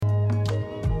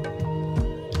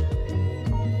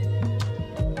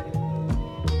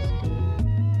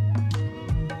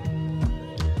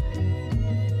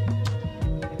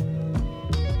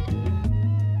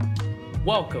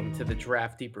Welcome to the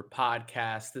Draft Deeper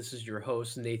podcast. This is your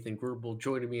host, Nathan Grubel.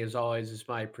 Joining me, as always, is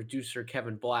my producer,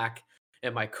 Kevin Black,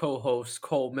 and my co host,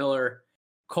 Cole Miller.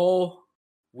 Cole,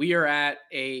 we are at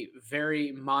a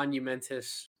very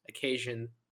monumentous occasion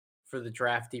for the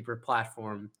Draft Deeper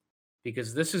platform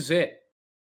because this is it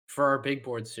for our big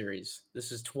board series.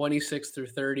 This is 26 through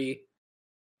 30.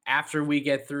 After we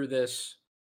get through this,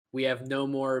 we have no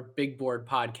more big board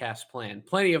podcasts planned.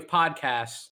 Plenty of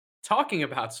podcasts talking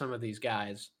about some of these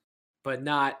guys, but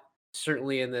not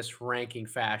certainly in this ranking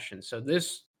fashion. So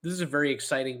this is a very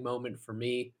exciting moment for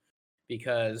me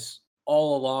because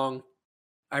all along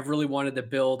I've really wanted to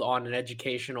build on an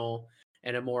educational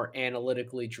and a more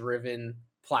analytically driven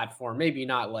platform. Maybe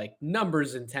not like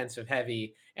numbers intensive,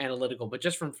 heavy analytical, but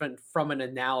just from an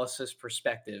analysis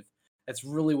perspective. That's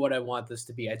really what I want this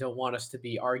to be. I don't want us to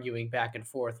be arguing back and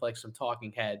forth like some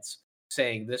talking heads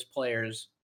saying this player's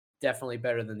definitely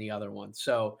better than the other one.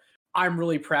 So I'm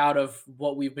really proud of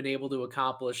what we've been able to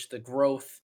accomplish, the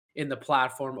growth in the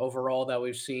platform overall that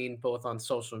we've seen both on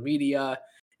social media,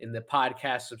 in the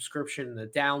podcast subscription,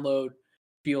 the download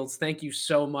fields. Thank you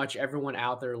so much, everyone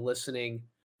out there listening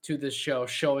to this show,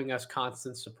 showing us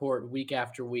constant support week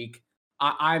after week.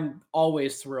 I'm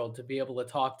always thrilled to be able to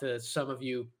talk to some of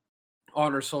you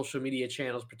on our social media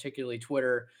channels, particularly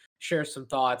Twitter, share some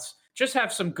thoughts, just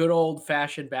have some good old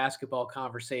fashioned basketball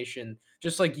conversation,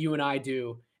 just like you and I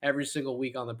do every single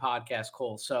week on the podcast,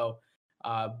 Cole. So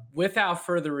without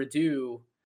further ado,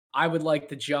 I would like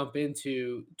to jump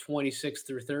into 26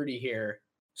 through 30 here,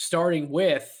 starting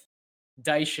with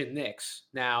Daishen Nix.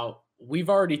 Now, we've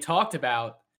already talked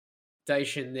about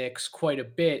Daishen Nix quite a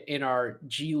bit in our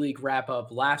G League wrap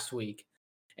up last week,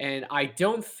 and I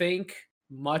don't think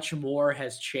much more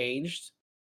has changed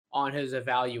on his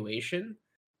evaluation.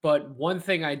 But one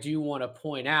thing I do want to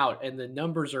point out, and the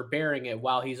numbers are bearing it,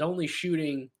 while he's only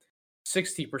shooting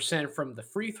 60% from the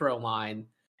free throw line,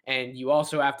 and you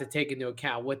also have to take into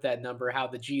account with that number how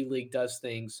the G League does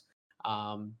things.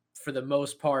 For the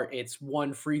most part, it's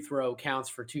one free throw counts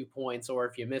for 2 points, or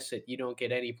if you miss it, you don't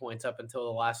get any points up until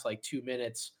the last 2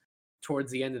 minutes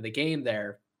towards the end of the game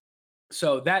there.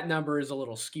 So that number is a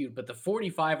little skewed, but the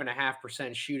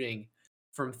 45.5% shooting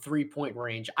from 3-point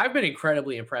range, I've been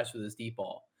incredibly impressed with his deep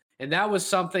ball. And that was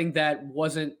something that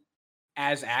wasn't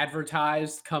as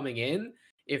advertised coming in.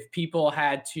 If people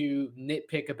had to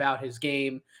nitpick about his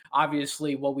game,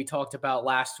 obviously what we talked about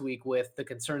last week with the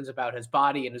concerns about his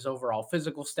body and his overall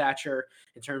physical stature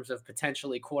in terms of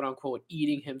potentially quote unquote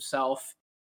eating himself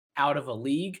out of a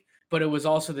league, but it was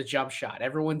also the jump shot.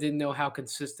 Everyone didn't know how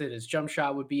consistent his jump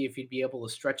shot would be, if he'd be able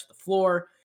to stretch the floor.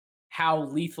 How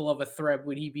lethal of a threat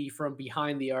would he be from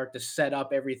behind the arc to set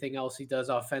up everything else he does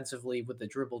offensively with the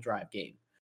dribble drive game?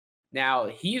 Now,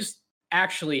 he's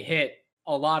actually hit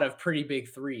a lot of pretty big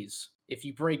threes. If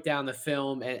you break down the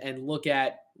film and look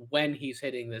at when he's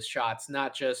hitting his shots,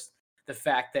 not just the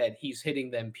fact that he's hitting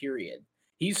them, period.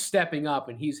 He's stepping up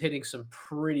and he's hitting some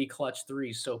pretty clutch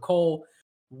threes. So, Cole,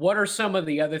 what are some of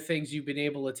the other things you've been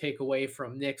able to take away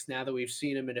from Nix now that we've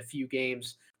seen him in a few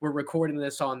games? We're recording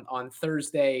this on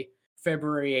Thursday,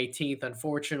 February 18th.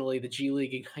 Unfortunately, the G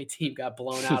League Ignite team got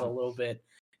blown out a little bit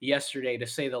yesterday, to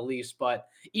say the least. But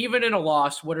even in a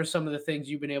loss, what are some of the things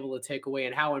you've been able to take away,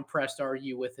 and how impressed are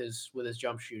you with his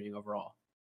jump shooting overall?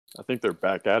 I think they're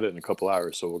back at it in a couple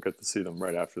hours, so we'll get to see them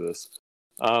right after this.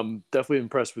 Definitely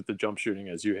impressed with the jump shooting,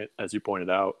 as you pointed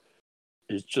out.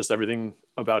 It's just everything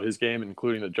about his game,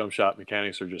 including the jump shot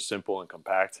mechanics, are just simple and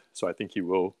compact. So I think he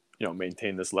will,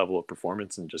 maintain this level of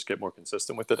performance and just get more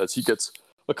consistent with it as he gets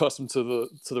accustomed to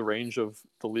the range of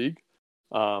the league.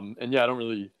 And yeah, I don't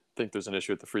really think there's an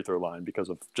issue at the free throw line because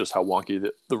of just how wonky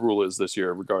the rule is this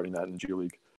year regarding that in G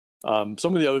League.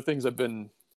 Some of the other things I've been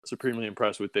supremely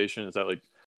impressed with Daishen is that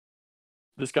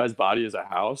this guy's body is a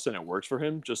house and it works for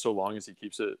him just so long as he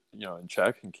keeps it, in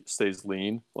check and stays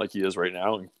lean like he is right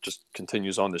now and just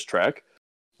continues on this track.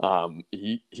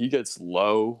 He gets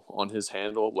low on his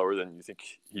handle, lower than you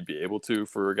think he'd be able to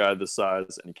for a guy this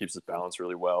size, and he keeps his balance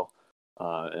really well.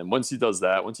 And once he does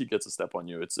that, once he gets a step on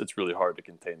you, it's really hard to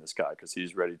contain this guy because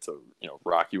he's ready to,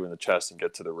 rock you in the chest and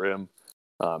get to the rim.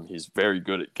 He's very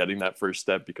good at getting that first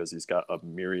step because he's got a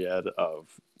myriad of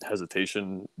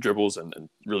hesitation dribbles and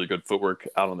really good footwork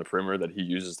out on the perimeter that he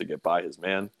uses to get by his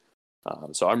man.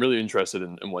 So I'm really interested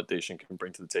in what Daishen can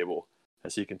bring to the table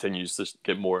as he continues to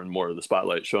get more and more of the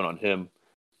spotlight shown on him.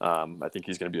 I think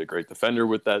he's going to be a great defender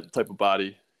with that type of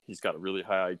body. He's got a really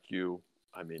high IQ.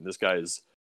 I mean, this guy is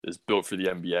built for the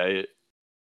NBA.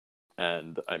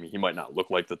 And, I mean, he might not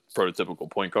look like the prototypical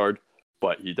point guard,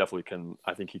 but he definitely can.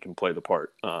 I think he can play the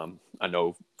part.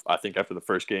 I think after the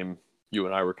first game, you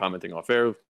and I were commenting off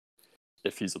air,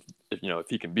 if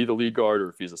he can be the lead guard or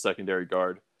if he's a secondary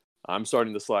guard. I'm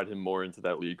starting to slide him more into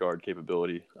that lead guard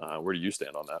capability. Where do you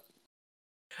stand on that?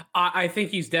 I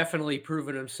think he's definitely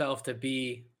proven himself to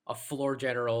be a floor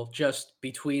general just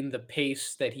between the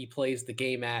pace that he plays the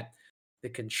game at, the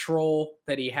control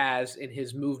that he has in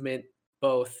his movement,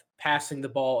 both passing the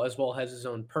ball as well as his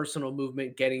own personal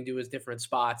movement, getting to his different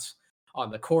spots on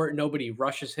the court. Nobody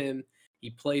rushes him. He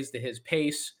plays to his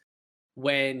pace.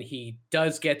 When he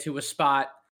does get to a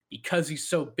spot, because he's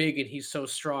so big and he's so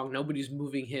strong, nobody's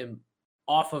moving him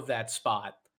off of that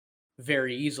spot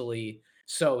very easily.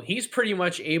 So he's pretty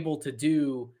much able to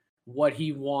do what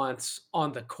he wants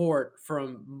on the court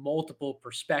from multiple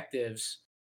perspectives.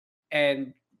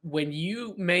 And when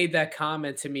you made that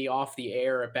comment to me off the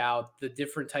air about the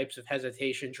different types of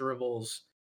hesitation dribbles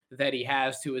that he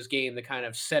has to his game to kind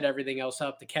of set everything else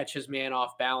up to catch his man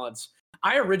off balance,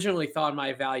 I originally thought my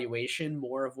evaluation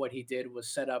more of what he did was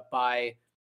set up by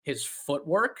his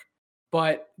footwork.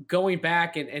 But going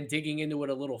back and digging into it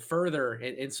a little further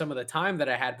in some of the time that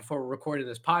I had before recording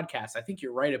this podcast, I think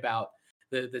you're right about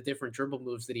the different dribble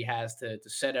moves that he has to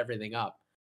set everything up.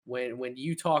 When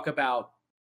you talk about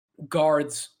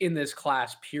guards in this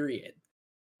class, period,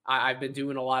 I've been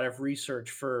doing a lot of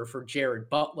research for Jared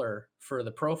Butler for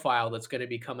the profile that's going to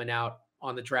be coming out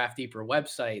on the Draft Deeper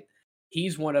website.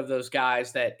 He's one of those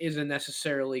guys that isn't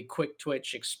necessarily quick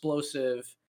twitch,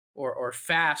 explosive, or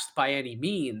fast by any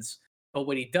means. But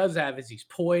what he does have is he's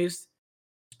poised,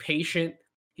 he's patient,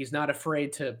 he's not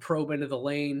afraid to probe into the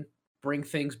lane, bring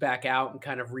things back out, and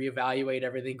kind of reevaluate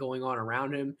everything going on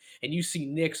around him. And you see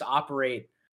Knicks operate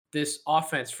this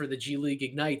offense for the G League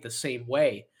Ignite the same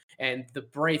way. And the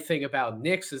bright thing about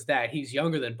Knicks is that he's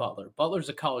younger than Butler. Butler's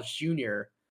a college junior.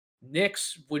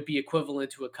 Knicks would be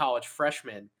equivalent to a college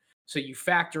freshman. So you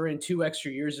factor in 2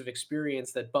 extra years of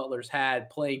experience that Butler's had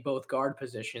playing both guard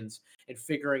positions and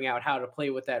figuring out how to play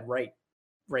with that right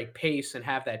pace and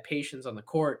have that patience on the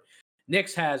court.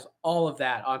 Knicks has all of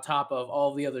that on top of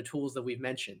all the other tools that we've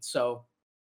mentioned. So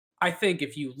I think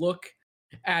if you look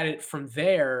at it from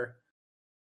there,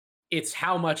 it's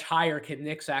how much higher can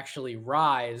Knicks actually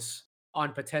rise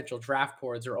on potential draft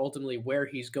boards, or ultimately where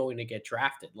he's going to get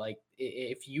drafted. Like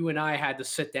if you and I had to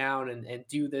sit down and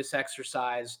do this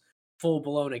exercise full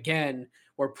blown again,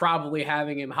 we're probably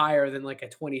having him higher than like a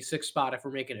 26 spot if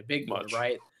we're making a big board,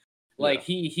 right? Like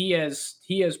he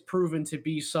has proven to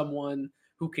be someone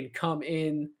who can come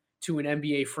in to an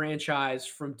NBA franchise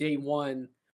from day one.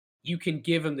 You can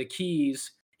give him the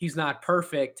keys. He's not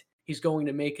perfect. He's going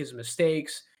to make his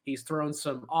mistakes. He's thrown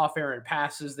some off-errant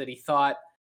passes that he thought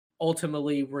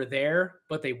ultimately were there,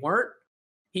 but they weren't.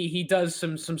 He does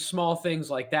some small things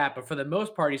like that, but for the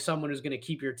most part, he's someone who's going to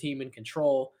keep your team in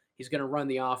control. He's going to run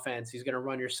the offense. He's going to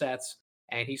run your sets.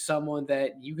 And he's someone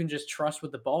that you can just trust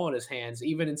with the ball in his hands,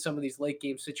 even in some of these late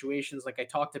game situations like I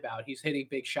talked about. He's hitting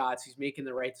big shots. He's making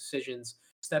the right decisions,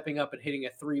 stepping up and hitting a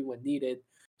 3 when needed.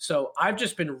 So I've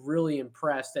just been really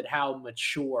impressed at how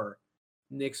mature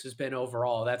Knicks has been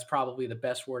overall. That's probably the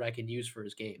best word I can use for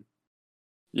his game.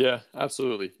 Yeah,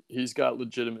 absolutely. He's got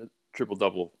legitimate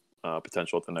triple-double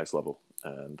potential at the next level.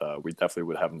 And we definitely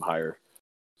would have him higher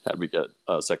had we get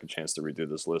a second chance to redo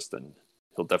this list. And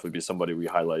he'll definitely be somebody we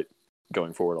highlight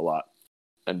going forward a lot,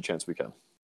 any chance we can.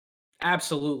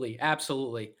 Absolutely.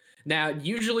 Now,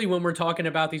 usually when we're talking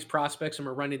about these prospects and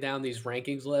we're running down these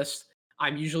rankings lists,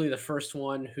 I'm usually the first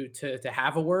one who to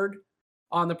have a word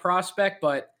on the prospect.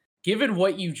 But given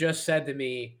what you just said to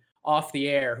me off the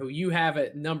air, who you have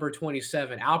at number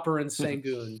 27, Alperen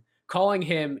Sengun, calling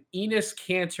him Enes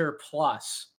Kanter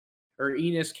Plus or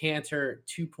Enes Kanter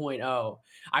 2.0,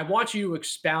 I want you to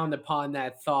expound upon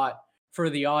that thought for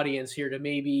the audience here to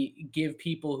maybe give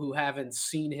people who haven't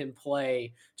seen him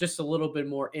play just a little bit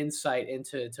more insight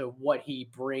into what he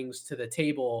brings to the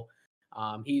table.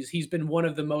 He's been one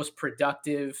of the most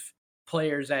productive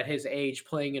players at his age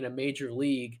playing in a major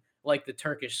league like the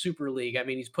Turkish Super League. I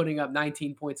mean, he's putting up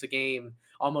 19 points a game,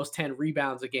 almost 10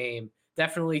 rebounds a game,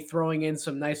 definitely throwing in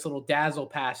some nice little dazzle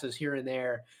passes here and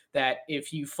there that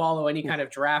if you follow any kind of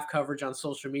draft coverage on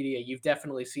social media, you've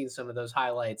definitely seen some of those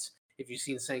highlights if you've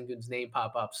seen Sengun's name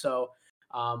pop up. So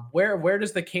where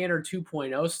does the Kanter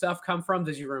 2.0 stuff come from?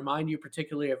 Does he remind you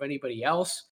particularly of anybody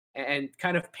else? And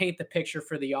kind of paint the picture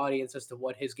for the audience as to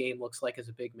what his game looks like as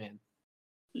a big man.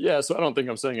 Yeah, so I don't think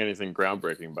I'm saying anything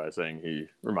groundbreaking by saying he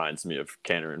reminds me of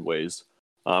Kanter in ways.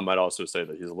 I'd also say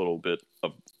that he's a little bit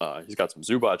of he's got some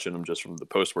Zubac in him just from the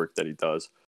post work that he does.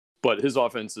 But his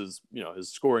offense is, his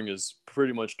scoring is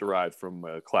pretty much derived from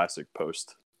a classic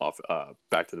post off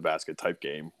back to the basket type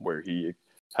game where he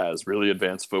has really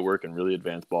advanced footwork and really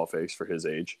advanced ball fakes for his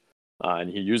age. and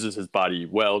he uses his body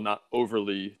well, not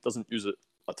overly, doesn't use it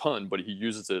a ton, but he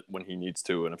uses it when he needs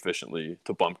to and efficiently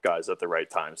to bump guys at the right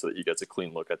time so that he gets a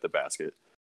clean look at the basket.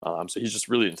 So he's just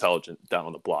really intelligent down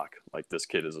on the block. Like, this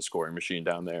kid is a scoring machine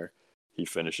down there. He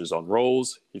finishes on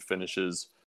rolls. He finishes,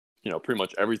 pretty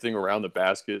much everything around the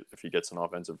basket. If he gets an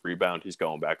offensive rebound, he's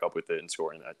going back up with it and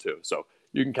scoring that too. So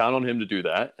you can count on him to do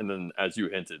that. And then, as you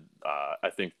hinted, I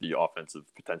think the offensive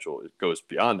potential goes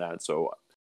beyond that. So,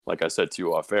 like I said to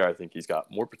you off air, I think he's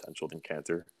got more potential than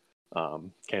Kanter.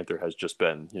 Kanter has just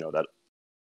been, that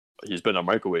he's been a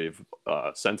microwave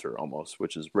center almost,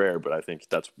 which is rare, but I think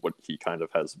that's what he kind of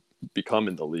has become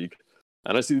in the league.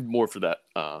 And I see more for that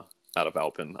out of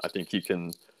Alpin. I think he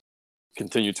can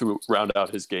continue to round out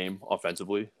his game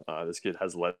offensively. This kid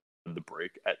has led the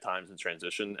break at times in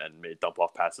transition and made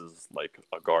dump-off passes like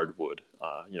a guard would,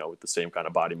 with the same kind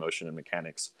of body motion and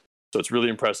mechanics. So it's really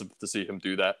impressive to see him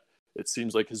do that. It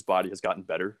seems like his body has gotten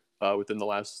better within the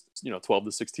last, 12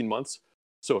 to 16 months.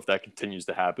 So if that continues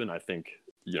to happen, I think,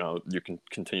 you can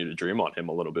continue to dream on him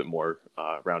a little bit more,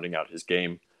 rounding out his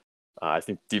game. I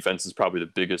think defense is probably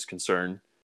the biggest concern.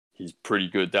 He's pretty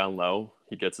good down low.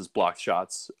 He gets his blocked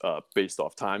shots based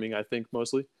off timing, I think,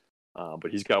 mostly. But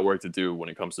he's got work to do when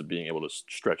it comes to being able to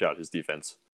stretch out his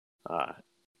defense.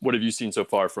 What have you seen so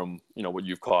far from, what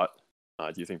you've caught?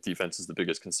 Do you think defense is the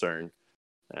biggest concern?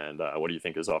 And what do you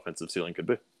think his offensive ceiling could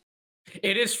be?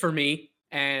 It is for me.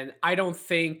 And I don't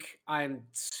think I'm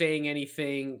saying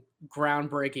anything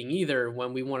groundbreaking either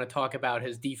when we want to talk about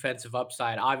his defensive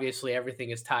upside. Obviously, everything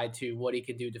is tied to what he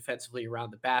can do defensively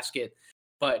around the basket,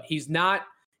 but he's not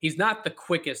the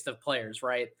quickest of players,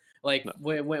 right? Like,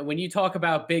 no. when you talk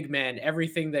about big men,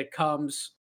 everything that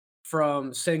comes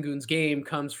from Sengun's game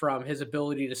comes from his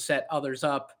ability to set others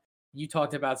up. You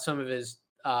talked about some of his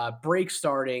break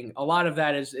starting. A lot of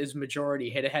that is majority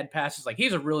hit-ahead passes. Like,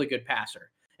 he's a really good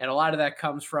passer. And a lot of that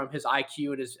comes from his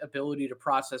IQ and his ability to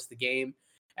process the game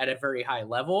at a very high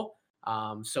level.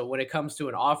 So when it comes to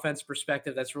an offense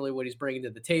perspective, that's really what he's bringing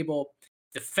to the table.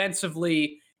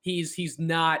 Defensively, he's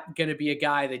not going to be a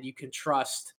guy that you can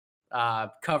trust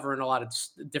covering a lot of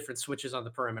different switches on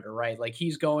the perimeter, right? Like,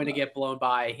 he's going to get blown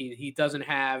by. He doesn't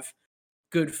have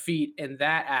good feet in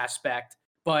that aspect,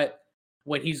 but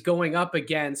when he's going up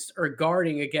against or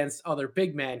guarding against other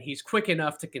big men, he's quick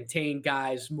enough to contain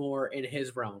guys more in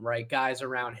his realm, right? Guys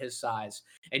around his size.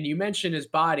 And you mentioned his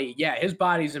body. Yeah, his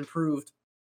body's improved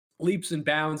leaps and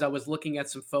bounds. I was looking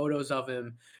at some photos of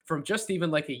him from just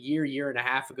even like a year and a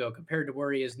half ago compared to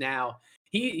where he is now.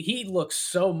 He looks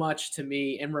so much to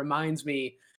me and reminds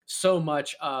me so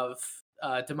much of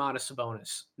Domantas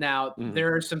Sabonis. Now,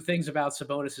 there are some things about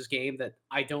Sabonis's game that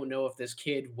I don't know if this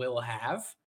kid will have.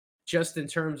 Just in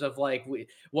terms of like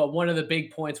one of the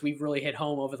big points we've really hit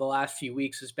home over the last few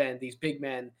weeks has been these big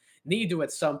men need to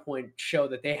at some point show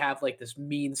that they have like this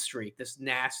mean streak, this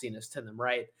nastiness to them,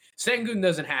 right? Sengun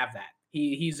doesn't have that.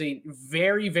 He's a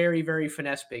very, very, very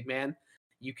finesse big man.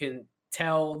 You can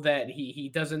tell that he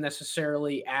doesn't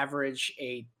necessarily average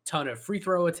a ton of free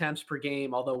throw attempts per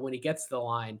game, although when he gets to the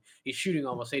line, he's shooting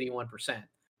almost 81%.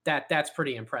 That's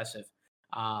pretty impressive.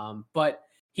 But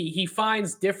he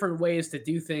finds different ways to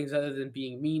do things other than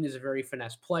being mean. As a very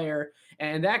finesse player.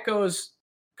 And that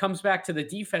comes back to the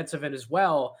defensive end as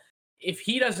well. If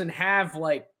he doesn't have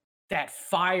like that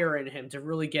fire in him to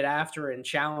really get after and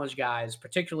challenge guys,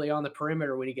 particularly on the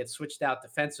perimeter when he gets switched out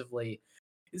defensively,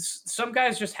 some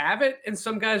guys just have it and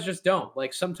some guys just don't.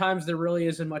 Like, sometimes there really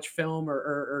isn't much film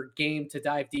or game to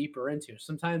dive deeper into.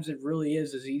 Sometimes it really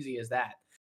is as easy as that.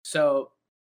 So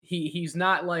he's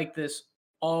not like this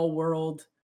all-world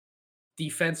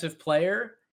defensive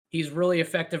player. He's really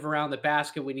effective around the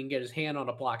basket when he can get his hand on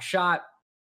a block shot,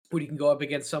 when he can go up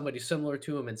against somebody similar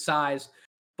to him in size.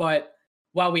 But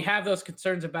while we have those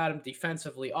concerns about him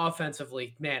defensively,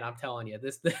 offensively, man, I'm telling you,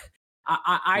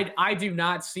 I do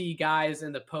not see guys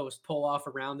in the post pull off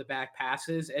around the back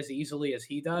passes as easily as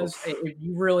he does.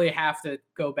 You really have to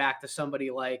go back to somebody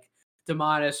like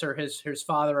Domantas or his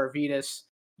father Arvydas,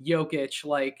 Jokic.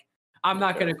 Like, I'm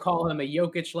not going to call him a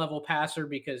Jokic level passer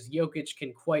because Jokic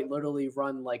can quite literally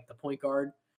run like the point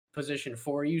guard position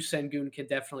for you. Sengun can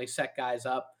definitely set guys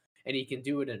up and he can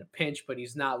do it in a pinch, but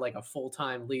he's not like a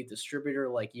full-time lead distributor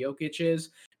like Jokic is.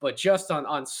 But just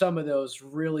on some of those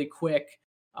really quick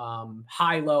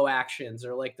high-low actions,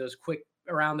 or like those quick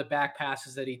around the back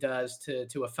passes that he does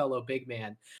to a fellow big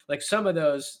man, like some of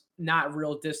those not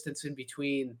real distance in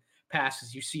between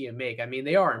passes you see him make. I mean,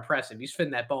 they are impressive. He's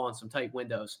fitting that ball in some tight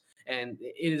windows. And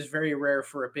it is very rare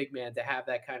for a big man to have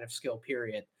that kind of skill,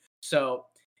 period. So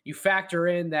you factor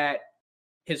in that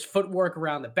his footwork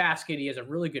around the basket, he has a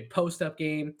really good post-up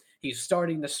game. He's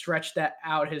starting to stretch that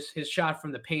out, his shot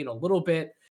from the paint a little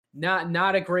bit.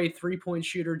 Not a great three-point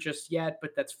shooter just yet,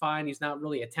 but that's fine. He's not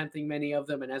really attempting many of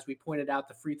them. And as we pointed out,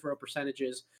 the free throw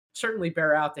percentages certainly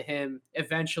bear out to him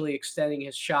eventually extending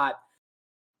his shot.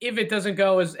 If it doesn't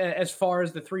go as far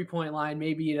as the three-point line,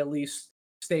 maybe it at least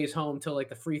stays home till like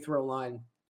the free throw line,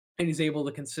 and he's able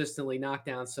to consistently knock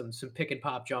down some pick and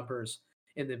pop jumpers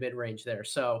in the mid-range there.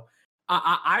 So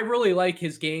I really like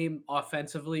his game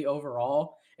offensively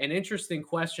overall. An interesting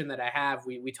question that I have,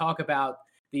 we talk about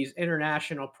these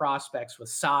international prospects with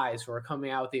size who are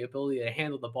coming out with the ability to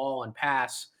handle the ball and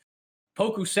pass.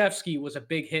 Pokusevski was a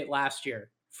big hit last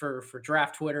year for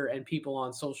draft Twitter and people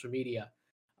on social media.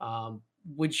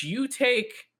 Would you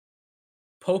take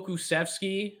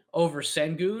Pokusevski over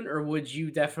Sengun, or would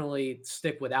you definitely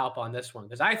stick with Alp on this one?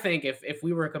 Because I think if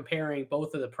we were comparing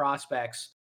both of the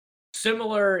prospects,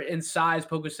 similar in size,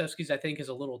 Pokusevski's I think is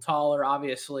a little taller.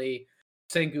 Obviously,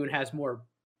 Sengun has more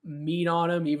meat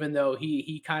on him, even though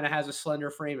he kind of has a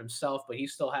slender frame himself, but he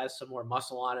still has some more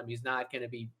muscle on him. He's not going to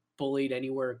be bullied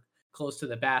anywhere close to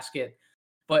the basket.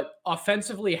 But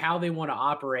offensively, how they want to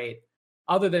operate,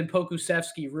 other than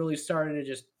Pokusevski really starting to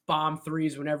just bomb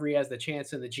threes whenever he has the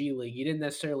chance in the G League, he didn't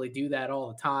necessarily do that all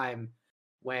the time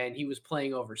when he was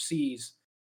playing overseas.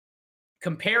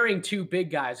 Comparing two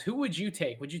big guys, who would you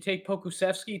take? Would you take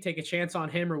Pokusevski, take a chance on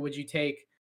him, or would you take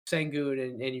Sengun,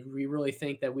 and you really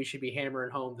think that we should be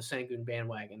hammering home the Sengun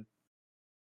bandwagon?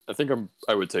 I think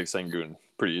I would take Sengun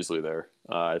pretty easily there.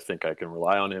 I think I can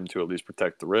rely on him to at least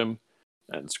protect the rim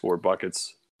and score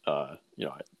buckets. I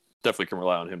definitely can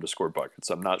rely on him to score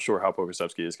buckets. I'm not sure how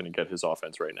Pokusevski is going to get his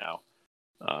offense right now,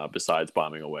 besides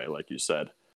bombing away, like you said.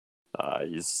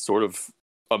 He's sort of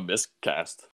a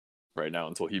miscast right now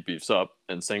until he beefs up,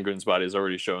 and Sengun's body has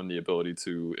already shown the ability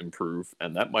to improve,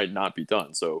 and that might not be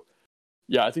done. So,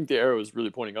 yeah, I think the arrow is really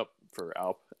pointing up for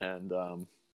Alp, and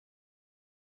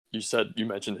you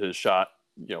mentioned his shot,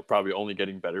 probably only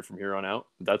getting better from here on out.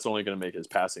 That's only going to make his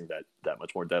passing that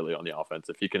much more deadly on the offense.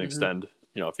 If he can extend,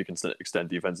 if he can extend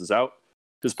defenses out,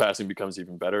 his passing becomes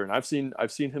even better. And I've seen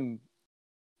him,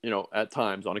 at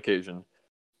times on occasion,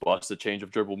 bust a change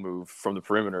of dribble move from the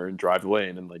perimeter and drive the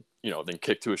lane and then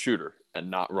kick to a shooter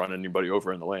and not run anybody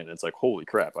over in the lane. It's like, holy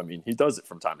crap. I mean, he does it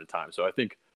from time to time. So I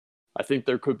think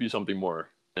there could be something more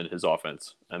in his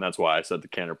offense. And that's why I said the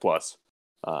Canner plus.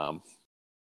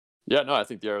 I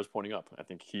think the arrow is pointing up. I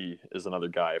think he is another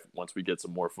guy. Once we get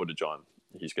some more footage on,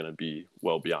 he's going to be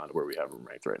well beyond where we have him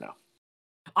ranked right now.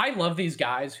 I love these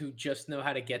guys who just know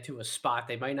how to get to a spot.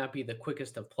 They might not be the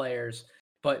quickest of players,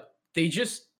 but they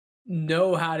just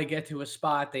know how to get to a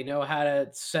spot. They know how to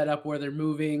set up where they're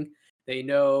moving. They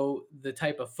know the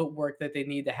type of footwork that they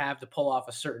need to have to pull off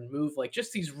a certain move. Like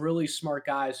just these really smart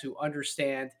guys who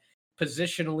understand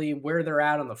positionally where they're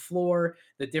at on the floor,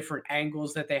 the different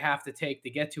angles that they have to take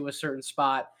to get to a certain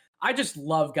spot. I just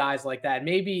love guys like that.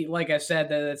 Maybe, like I said,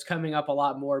 that it's coming up a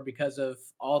lot more because of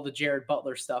all the Jared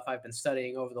Butler stuff I've been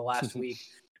studying over the last week.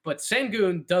 But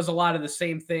Sengun does a lot of the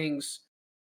same things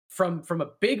from a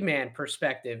big man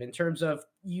perspective in terms of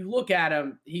you look at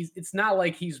him, it's not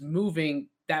like he's moving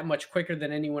that much quicker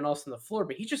than anyone else on the floor,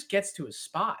 but he just gets to his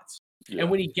spots. Yeah.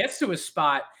 And when he gets to his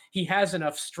spot, he has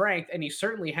enough strength, and he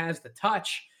certainly has the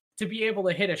touch to be able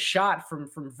to hit a shot from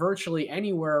virtually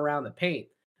anywhere around the paint.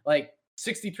 Like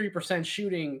 63%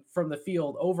 shooting from the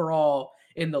field overall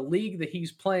in the league that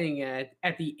he's playing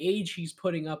at the age he's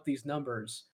putting up these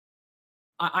numbers.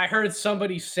 I heard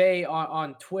somebody say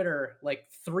on Twitter like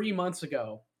 3 months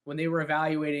ago when they were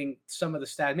evaluating some of the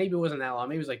stats, maybe it wasn't that long,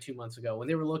 maybe it was like 2 months ago, when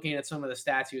they were looking at some of the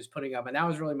stats he was putting up. And that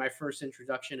was really my first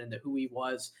introduction into who he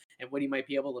was and what he might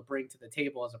be able to bring to the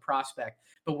table as a prospect.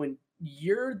 But when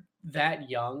you're that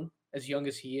young as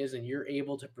he is, and you're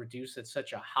able to produce at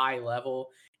such a high level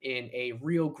in a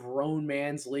real grown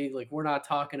man's league, like we're not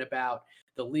talking about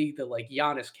the league that like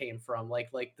Giannis came from,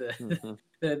 like the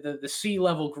the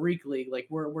C-level Greek league. Like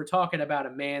we're talking about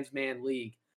a man's man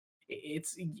league.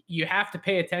 You have to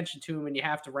pay attention to him, and you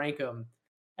have to rank him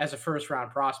as a first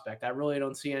round prospect. I really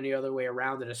don't see any other way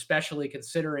around it, especially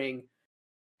considering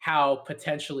how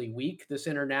potentially weak this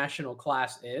international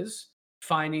class is.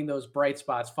 Finding those bright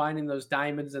spots, finding those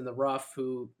diamonds in the rough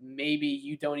who maybe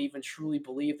you don't even truly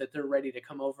believe that they're ready to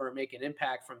come over and make an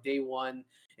impact from day one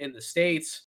in the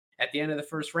States. At the end of the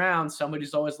first round,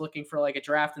 somebody's always looking for like a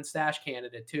draft and stash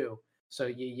candidate too. So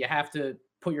you have to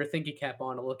put your thinking cap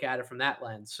on to look at it from that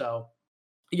lens. So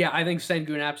yeah, I think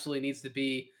Sengun absolutely needs to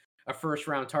be a first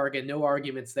round target. No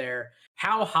arguments there.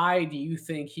 How high do you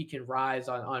think he can rise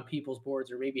on people's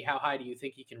boards, or maybe how high do you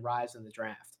think he can rise in the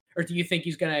draft? Or do you think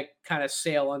he's going to kind of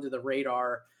sail under the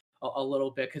radar a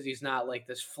little bit because he's not like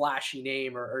this flashy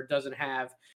name or doesn't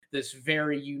have this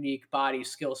very unique body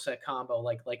skill set combo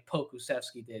like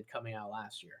Pokusevski did coming out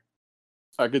last year.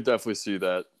 I could definitely see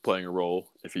that playing a role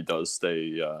if he does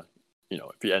stay,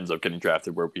 if he ends up getting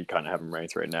drafted where we kind of have him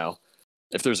ranked right now.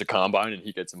 If there's a combine and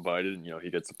he gets invited and, he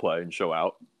gets to play and show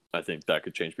out, I think that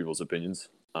could change people's opinions.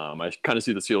 I kind of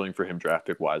see the ceiling for him draft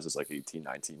pick wise as like 18,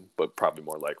 19, but probably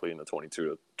more likely in the 22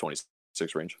 to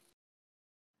 26 range.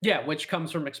 Yeah, which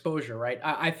comes from exposure, right?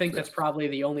 I think that's probably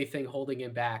the only thing holding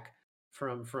him back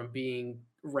from being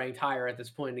ranked higher at this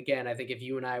point. Again, I think if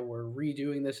you and I were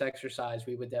redoing this exercise,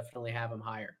 we would definitely have him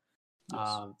higher. Yes.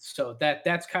 So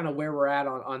that's kind of where we're at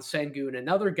on Sengun.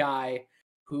 Another guy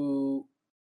who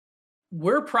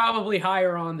we're probably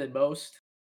higher on than most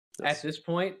at this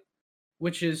point,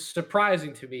 which is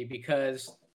surprising to me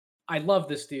because I love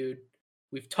this dude.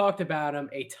 We've talked about him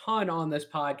a ton on this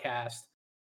podcast.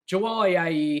 Joel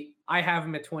Ayayi, I have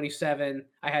him at 27.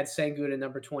 I had Sengun at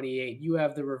number 28. You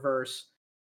have the reverse.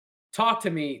 Talk to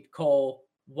me, Cole.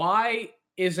 Why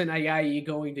isn't Ayayi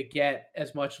going to get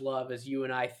as much love as you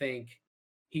and I think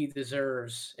he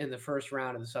deserves in the first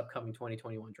round of this upcoming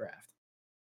 2021 draft?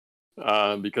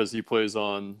 Because he plays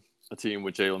on a team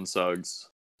with Jalen Suggs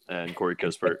and Corey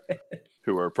Kispert,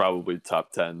 who are probably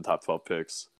top 10, top 12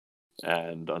 picks.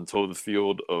 And until the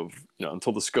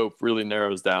scope really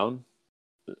narrows down,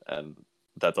 and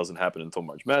that doesn't happen until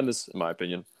March Madness, in my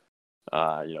opinion,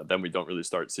 then we don't really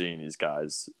start seeing these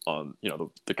guys on,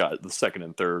 the second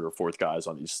and third or fourth guys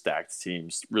on these stacked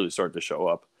teams really start to show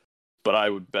up. But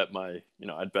I would bet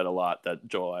I'd bet a lot that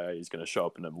Joel Ayayi is going to show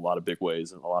up in a lot of big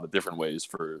ways and a lot of different ways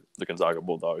for the Gonzaga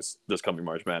Bulldogs this coming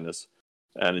March Madness.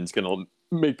 And it's going to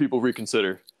make people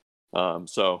reconsider.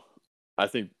 So I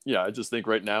just think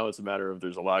right now it's a matter of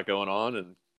there's a lot going on,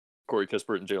 and Corey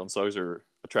Kispert and Jalen Suggs are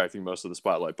attracting most of the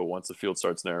spotlight. But once the field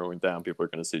starts narrowing down, people are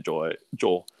going to see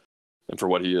Joel and for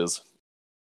what he is.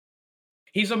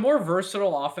 He's a more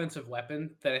versatile offensive weapon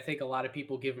than I think a lot of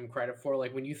people give him credit for.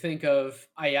 Like when you think of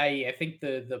Ayayi, I think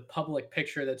the public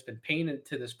picture that's been painted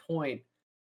to this point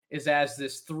is as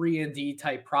this 3-and-D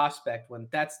type prospect, when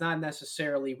that's not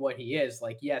necessarily what he is.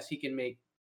 Like, yes, he can make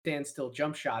standstill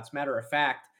jump shots. Matter of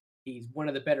fact, he's one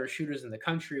of the better shooters in the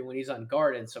country when he's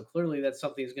unguarded. So clearly that's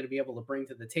something he's going to be able to bring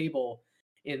to the table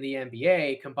in the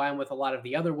NBA, combined with a lot of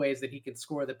the other ways that he can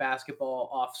score the basketball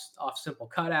off simple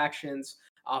cut actions,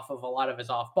 off of a lot of his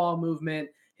off-ball movement,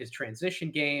 his transition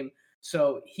game.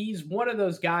 So he's one of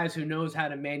those guys who knows how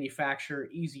to manufacture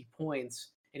easy points,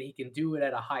 and he can do it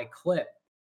at a high clip.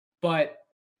 But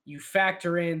you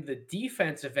factor in the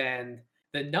defensive end,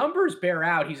 the numbers bear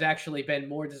out he's actually been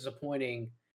more disappointing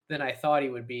than I thought he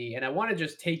would be. And I want to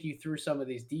just take you through some of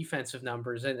these defensive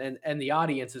numbers and the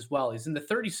audience as well. He's in the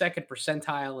 32nd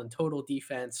percentile in total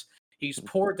defense. He's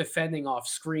poor defending off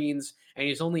screens, and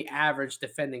he's only average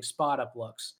defending spot-up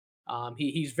looks.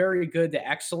 He's very good to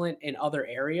excellent in other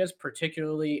areas,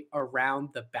 particularly around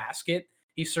the basket.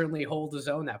 He certainly holds his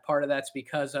own. That part of that's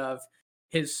because of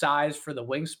his size for the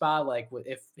wing spot. Like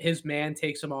if his man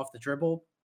takes him off the dribble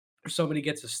or somebody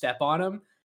gets a step on him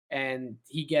and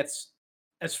he gets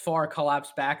as far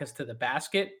collapsed back as to the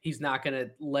basket, he's not going to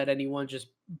let anyone just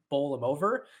bowl him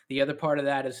over. The other part of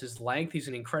that is his length. He's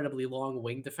an incredibly long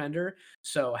wing defender.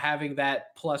 So having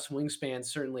that plus wingspan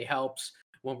certainly helps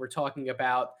when we're talking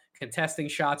about contesting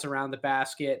shots around the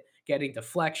basket, getting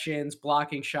deflections,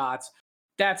 blocking shots.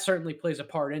 That certainly plays a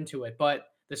part into it. But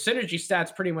the synergy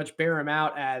stats pretty much bear him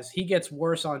out as he gets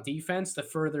worse on defense the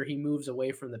further he moves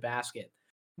away from the basket.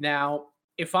 Now,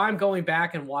 if I'm going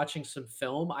back and watching some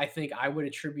film, I think I would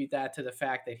attribute that to the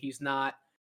fact that he's not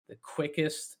the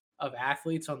quickest of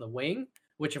athletes on the wing,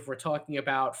 which if we're talking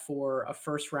about for a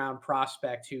first-round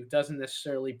prospect who doesn't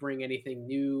necessarily bring anything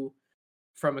new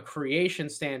from a creation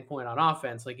standpoint on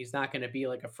offense, like he's not going to be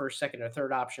like a first, second, or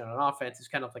third option on offense. He's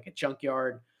kind of like a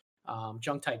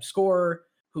junk-type scorer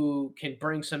who can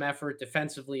bring some effort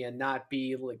defensively and not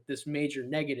be like this major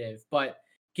negative. But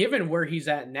given where he's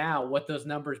at now, what those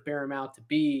numbers bear him out to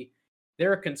be,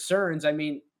 there are concerns. I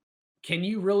mean, can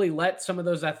you really let some of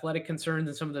those athletic concerns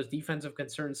and some of those defensive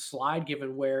concerns slide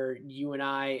given where you and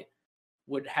I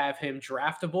would have him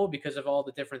draftable because of all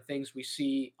the different things we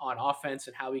see on offense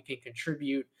and how he can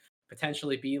contribute,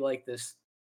 potentially be like this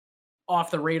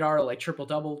off the radar, like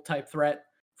triple-double type threat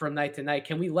from night to night?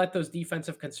 Can we let those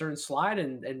defensive concerns slide?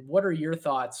 And what are your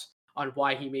thoughts on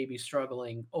why he may be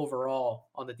struggling overall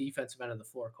on the defensive end of the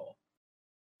floor, Cole?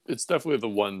 It's definitely the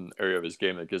one area of his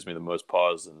game that gives me the most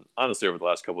pause. And honestly, over the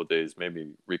last couple of days, made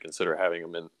me reconsider having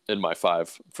him in my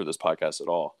 5 for this podcast at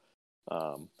all.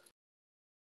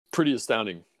 Pretty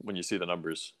astounding when you see the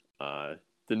numbers.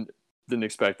 The didn't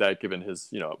expect that given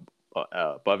his,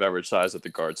 above average size at the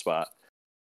guard spot.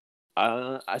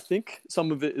 I think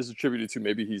some of it is attributed to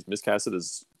maybe he's miscasted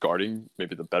as guarding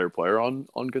maybe the better player on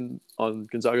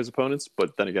Gonzaga's opponents.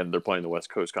 But then again, they're playing the West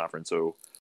Coast Conference, so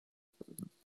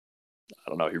I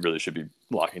don't know. He really should be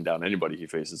locking down anybody he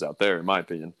faces out there, in my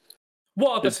opinion.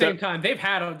 Well, at the same time, they've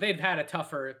had a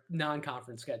tougher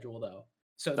non-conference schedule though.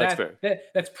 So that's fair.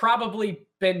 That's probably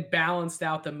been balanced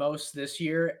out the most this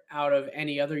year out of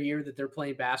any other year that they're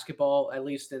playing basketball, at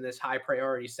least in this high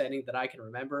priority setting that I can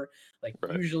remember. Like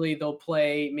usually they'll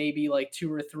play maybe like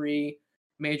 2 or 3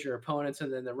 major opponents,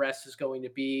 and then the rest is going to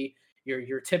be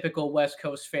your typical West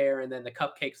Coast fare and then the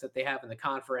cupcakes that they have in the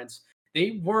conference.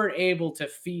 They weren't able to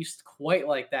feast quite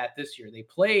like that this year. They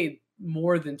played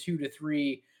more than 2 to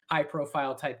 3 high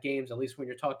profile type games, at least when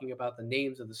you're talking about the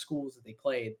names of the schools that they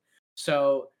played.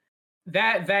 So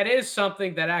that is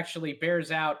something that actually bears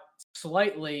out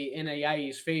slightly in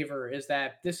Ayayi's favor, is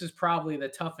that this is probably the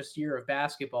toughest year of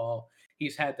basketball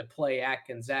he's had to play at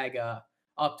Gonzaga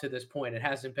up to this point. It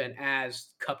hasn't been as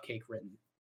cupcake written.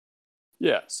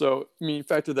 Yeah, so I mean,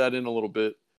 factor that in a little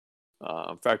bit.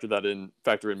 Factor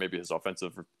in maybe his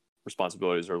offensive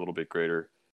responsibilities are a little bit greater.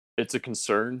 It's a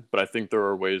concern, but I think there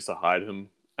are ways to hide him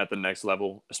at the next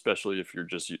level, especially if you're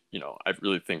just, I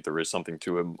really think there is something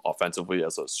to him offensively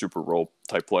as a super role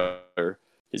type player.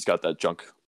 He's got that junk,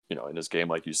 in his game,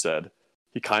 like you said.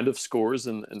 He kind of scores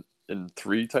in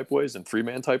 3 type ways, in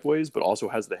 3-man type ways, but also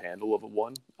has the handle of a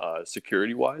 1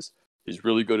 security wise. He's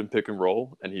really good in pick and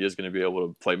roll, and he is going to be able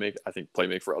to play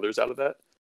make for others out of that.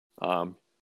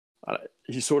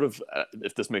 He's sort of,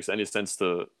 if this makes any sense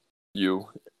to you,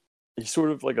 he's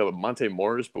sort of like a Monte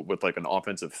Morris, but with like an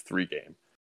offensive 3 game.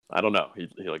 I don't know.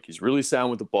 He's really sound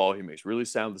with the ball. He makes really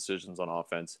sound decisions on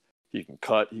offense. He can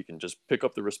cut. He can just pick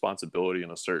up the responsibility in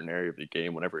a certain area of the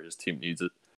game whenever his team needs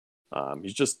it.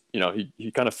 He's just,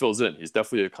 he kind of fills in. He's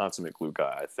definitely a consummate glue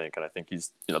guy, I think. And I think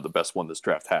he's, the best one this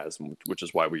draft has, which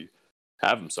is why we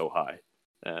have him so high.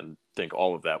 And think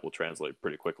all of that will translate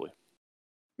pretty quickly.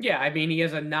 Yeah, I mean, he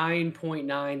has a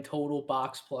 9.9 total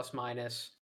box plus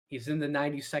minus. He's in the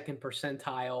 92nd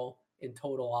percentile in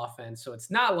total offense. So it's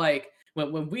not like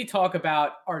when we talk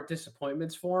about our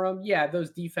disappointments for him, yeah, those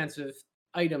defensive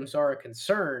items are a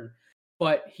concern,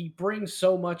 but he brings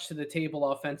so much to the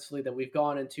table offensively that we've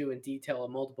gone into in detail at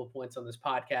multiple points on this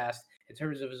podcast in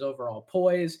terms of his overall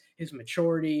poise, his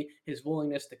maturity, his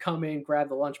willingness to come in, grab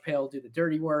the lunch pail, do the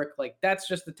dirty work. Like, that's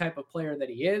just the type of player that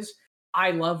he is.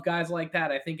 I love guys like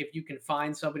that. I think if you can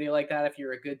find somebody like that, if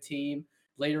you're a good team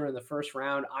later in the first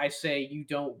round, I say you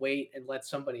don't wait and let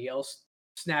somebody else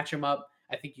snatch him up.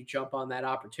 I think you jump on that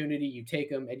opportunity, you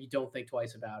take him, and you don't think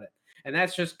twice about it. And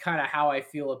that's just kind of how I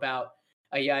feel about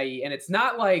Ayayi. And it's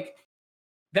not like,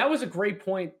 that was a great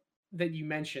point that you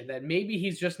mentioned, that maybe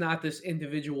he's just not this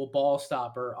individual ball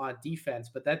stopper on defense,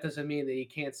 but that doesn't mean that he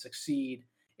can't succeed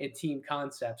in team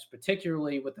concepts,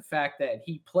 particularly with the fact that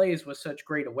he plays with such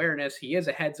great awareness. He is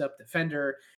a heads-up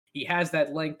defender. He has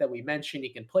that length that we mentioned. He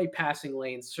can play passing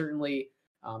lanes, certainly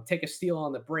take a steal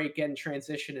on the break, get in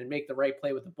transition, and make the right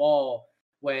play with the ball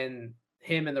when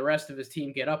him and the rest of his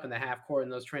team get up in the half court in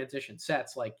those transition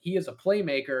sets. Like, he is a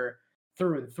playmaker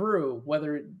through and through.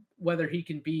 Whether he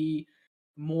can be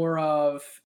more of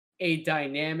a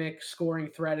dynamic scoring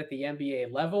threat at the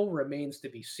NBA level remains to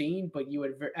be seen, but you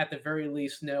would at the very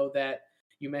least know that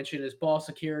you mentioned his ball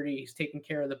security. He's taking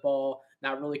care of the ball,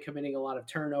 not really committing a lot of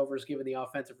turnovers given the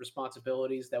offensive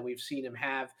responsibilities that we've seen him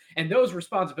have. And those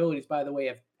responsibilities, by the way,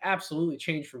 have absolutely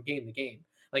changed from game to game.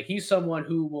 Like, he's someone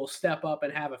who will step up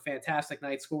and have a fantastic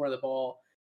night scoring the ball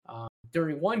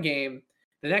during one game.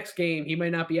 The next game, he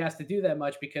might not be asked to do that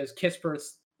much because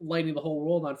Kispert's lighting the whole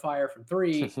world on fire from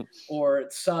 3, or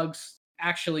Suggs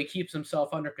actually keeps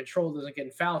himself under control, doesn't get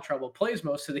in foul trouble, plays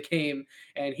most of the game,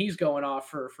 and he's going off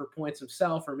for points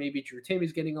himself, or maybe Drew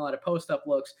Timmy's getting a lot of post-up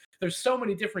looks. There's so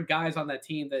many different guys on that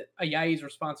team that Ayayi's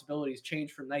responsibilities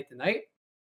change from night to night,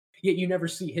 yet you never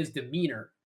see his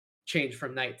demeanor change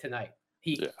from night to night.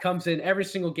 He comes in every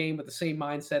single game with the same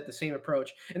mindset, the same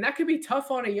approach. And that could be tough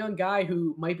on a young guy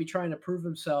who might be trying to prove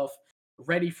himself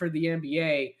ready for the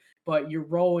NBA, but your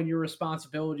role and your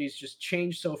responsibilities just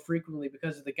change so frequently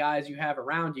because of the guys you have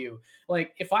around you.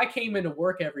 Like, if I came into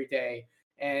work every day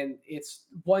and it's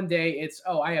one day it's,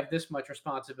 oh, I have this much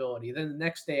responsibility. Then the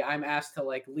next day I'm asked to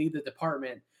like lead the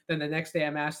department. Then the next day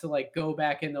I'm asked to like go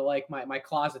back into like my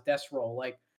closet desk role.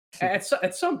 Like at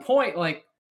some point, like,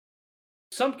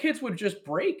 some kids would just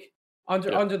break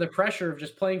under the pressure of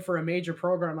just playing for a major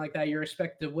program like that. You're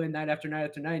expected to win night after night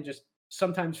after night and just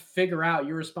sometimes figure out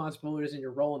your responsibilities and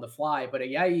your role in the fly. But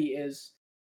Ayayi is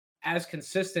as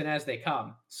consistent as they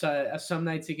come. So some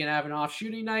nights he can have an off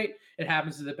shooting night. It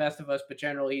happens to the best of us, but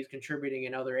generally he's contributing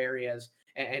in other areas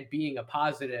and being a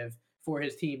positive for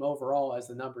his team overall as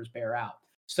the numbers bear out.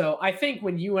 So I think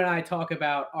when you and I talk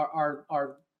about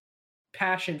our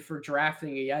passion for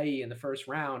drafting Ayayi in the first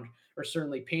round, or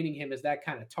certainly painting him as that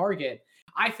kind of target,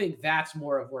 I think that's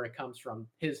more of where it comes from.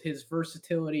 His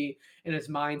versatility and his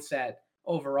mindset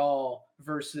overall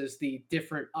versus the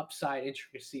different upside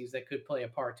intricacies that could play a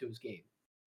part to his game.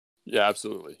 Yeah,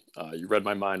 absolutely. You read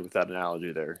my mind with that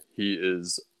analogy there. He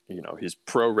is, he's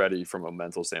pro ready from a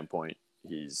mental standpoint.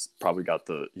 He's probably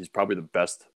the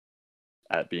best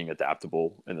at being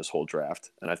adaptable in this whole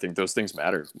draft. And I think those things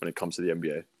matter when it comes to the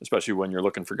NBA, especially when you're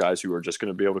looking for guys who are just going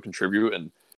to be able to contribute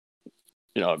and,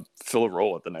 fill a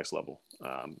role at the next level.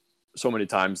 So many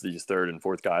times these third and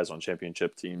fourth guys on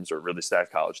championship teams or really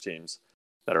stacked college teams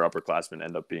that are upperclassmen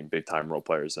end up being big time role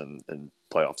players in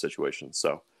playoff situations.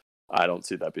 So I don't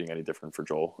see that being any different for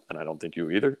Joel, and I don't think you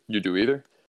do either.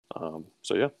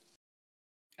 So yeah.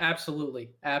 Absolutely.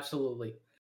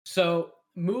 So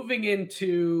moving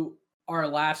into our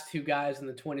last two guys in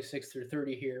the 26 through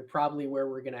 30 here, probably where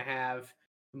we're going to have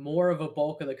more of a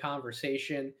bulk of the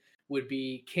conversation would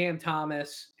be Cam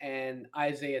Thomas and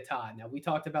Isaiah Todd. Now, we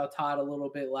talked about Todd a little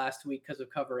bit last week because of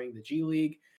covering the G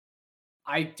League.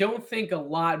 I don't think a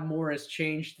lot more has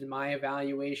changed in my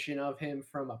evaluation of him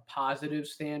from a positive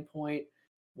standpoint.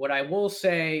 What I will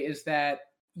say is that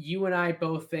you and I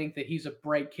both think that he's a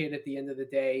bright kid at the end of the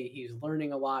day. He's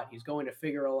learning a lot. He's going to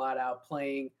figure a lot out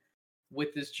playing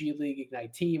with this G League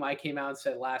Ignite team. I came out and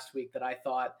said last week that I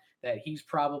thought that he's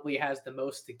probably has the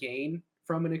most to gain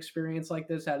from an experience like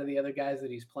this out of the other guys that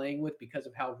he's playing with because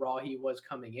of how raw he was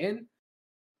coming in.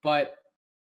 But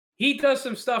he does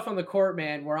some stuff on the court,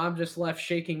 man, where I'm just left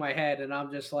shaking my head and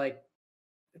I'm just like,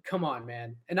 come on,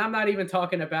 man. And I'm not even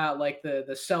talking about like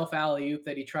the self alley-oop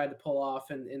that he tried to pull off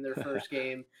in their first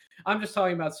game. I'm just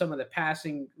talking about some of the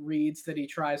passing reads that he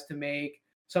tries to make,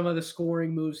 some of the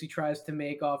scoring moves he tries to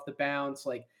make off the bounce.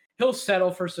 Like he'll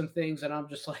settle for some things, and I'm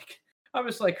just like,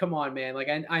 come on, man. Like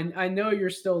I know you're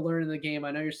still learning the game.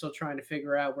 I know you're still trying to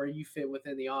figure out where you fit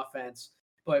within the offense,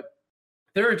 but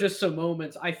there are just some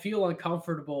moments I feel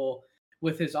uncomfortable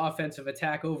with his offensive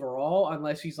attack overall,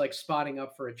 unless he's like spotting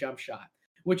up for a jump shot,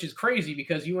 which is crazy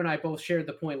because you and I both shared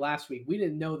the point last week. We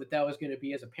didn't know that was going to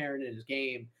be as apparent in his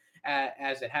game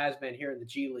as it has been here in the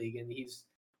G League. And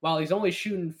while he's only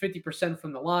shooting 50%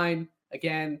 from the line,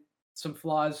 again, some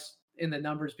flaws in the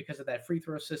numbers because of that free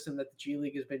throw system that the G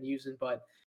League has been using, but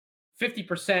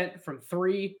 50% from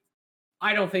three,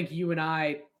 I don't think you and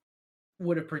I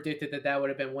would have predicted that would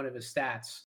have been one of his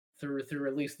stats through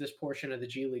at least this portion of the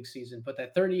G League season. But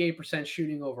that 38%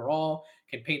 shooting overall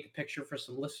can paint the picture for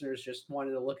some listeners just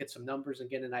wanting to look at some numbers and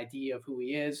get an idea of who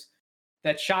he is.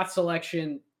 That shot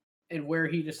selection and where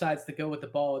he decides to go with the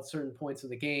ball at certain points of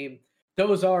the game,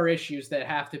 those are issues that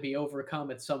have to be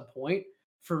overcome at some point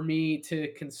for me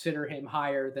to consider him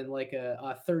higher than like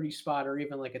a 30 spot or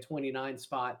even like a 29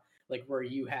 spot, like where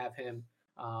you have him.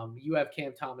 You have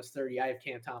Cam Thomas 30, I have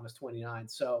Cam Thomas 29.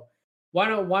 So why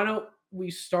don't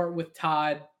we start with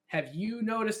Todd? Have you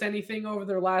noticed anything over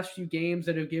their last few games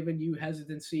that have given you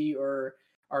hesitancy, or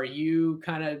are you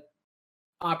kind of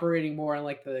operating more in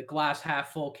like the glass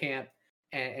half full camp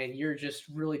and you're just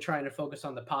really trying to focus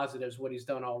on the positives, what he's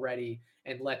done already,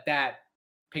 and let that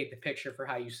paint the picture for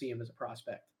how you see him as a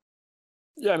prospect?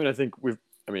 Yeah, I mean, I think we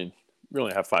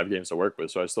only have 5 games to work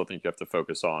with, so I still think you have to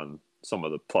focus on some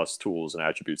of the plus tools and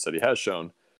attributes that he has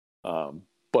shown.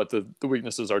 But the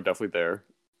weaknesses are definitely there.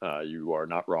 You are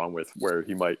not wrong with where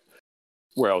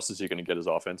else is he going to get his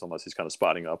offense unless he's kind of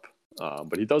spotting up.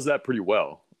 But he does that pretty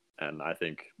well. And I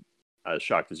think as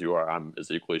shocked as you are, I'm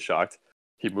as equally shocked.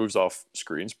 He moves off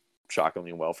screens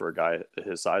shockingly well for a guy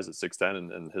his size at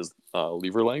 6'10" and his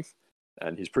lever length.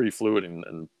 And he's pretty fluid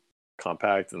and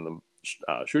compact, and the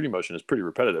shooting motion is pretty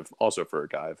repetitive also for a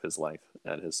guy of his length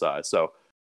and his size. So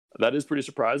that is pretty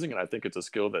surprising, and I think it's a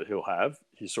skill that he'll have.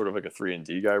 He's sort of like a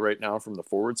 3-and-D guy right now from the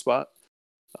forward spot.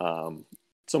 Some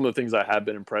of the things I have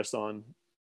been impressed on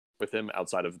with him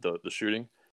outside of the shooting,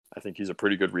 I think he's a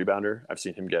pretty good rebounder. I've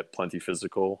seen him get plenty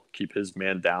physical, keep his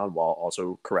man down while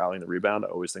also corralling the rebound. I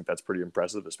always think that's pretty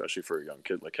impressive, especially for a young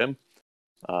kid like him.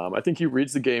 I think he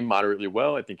reads the game moderately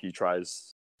well. I think he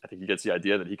gets the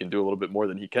idea that he can do a little bit more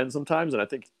than he can sometimes, and I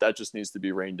think that just needs to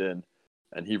be reined in.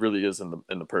 And he really is in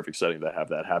the perfect setting to have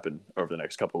that happen over the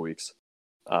next couple of weeks.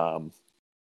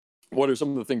 What are some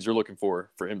of the things you're looking for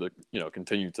him to,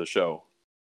 continue to show,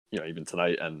 even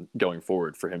tonight and going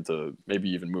forward, for him to maybe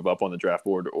even move up on the draft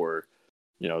board or,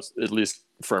 at least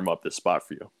firm up this spot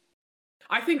for you?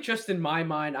 I think just in my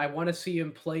mind, I want to see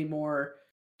him play more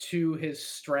to his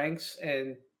strengths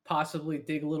and possibly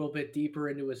dig a little bit deeper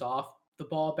into his off the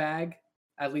ball bag,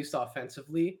 at least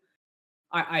offensively.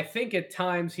 I think at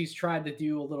times he's tried to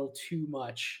do a little too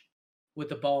much with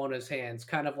the ball in his hands.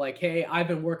 Kind of like, hey, I've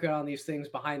been working on these things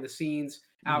behind the scenes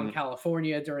out in Mhm.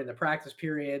 California during the practice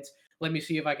periods. Let me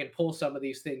see if I can pull some of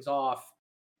these things off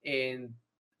in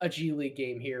a G League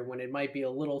game here when it might be a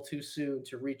little too soon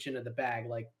to reach into the bag.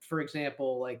 Like, for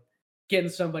example, like getting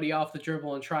somebody off the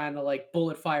dribble and trying to like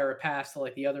bullet fire a pass to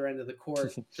like the other end of the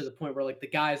court to the point where like the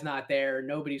guy's not there,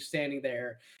 nobody's standing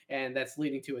there, and that's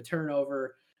leading to a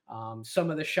turnover. Some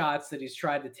of the shots that he's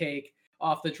tried to take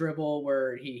off the dribble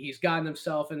where he's gotten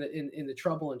himself in the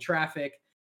trouble in traffic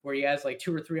where he has like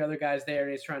two or three other guys there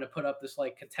and he's trying to put up this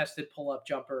like contested pull-up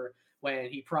jumper when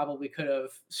he probably could have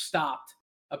stopped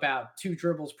about two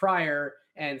dribbles prior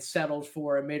and settled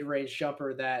for a mid-range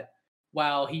jumper that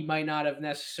while he might not have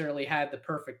necessarily had the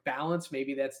perfect balance,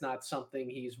 maybe that's not something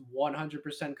he's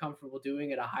 100% comfortable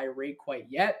doing at a high rate quite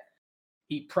yet.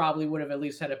 He probably would have at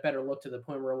least had a better look to the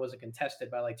point where it wasn't contested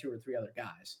by like two or three other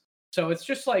guys. So it's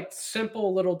just like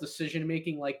simple little decision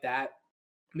making like that.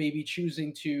 Maybe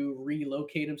choosing to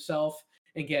relocate himself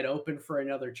and get open for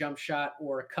another jump shot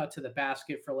or a cut to the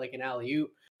basket for like an alley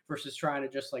oop versus trying to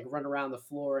just like run around the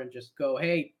floor and just go,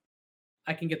 hey,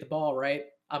 I can get the ball, right?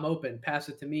 I'm open. Pass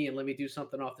it to me and let me do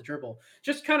something off the dribble.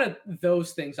 Just kind of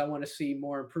those things I want to see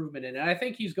more improvement in. And I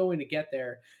think he's going to get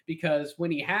there because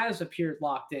when he has appeared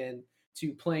locked in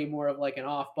to playing more of like an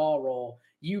off ball role,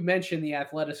 you mentioned the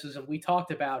athleticism. We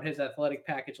talked about his athletic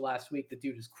package last week. The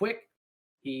dude is quick.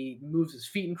 He moves his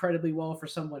feet incredibly well for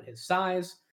someone his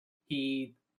size.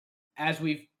 He, as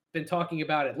we've been talking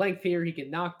about at length here, he can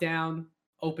knock down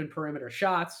open perimeter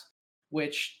shots,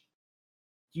 which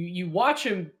you watch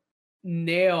him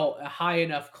nail a high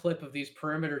enough clip of these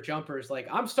perimeter jumpers. Like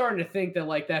I'm starting to think that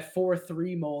like that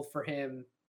 4-3 mold for him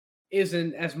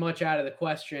isn't as much out of the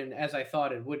question as I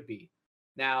thought it would be.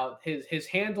 Now his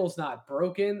handle's not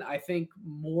broken. I think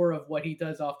more of what he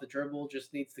does off the dribble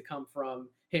just needs to come from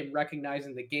him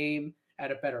recognizing the game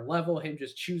at a better level, him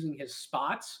just choosing his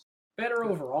spots better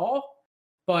overall.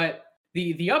 But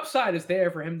the upside is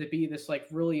there for him to be this like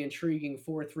really intriguing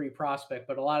 4-3 prospect,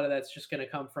 but a lot of that's just going to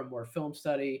come from more film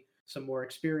study, some more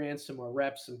experience, some more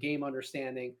reps, some game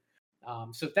understanding.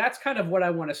 So that's kind of what I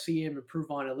want to see him improve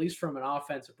on, at least from an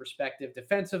offensive perspective.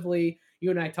 Defensively, you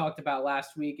and I talked about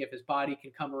last week, if his body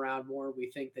can come around more,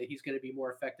 we think that he's going to be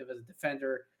more effective as a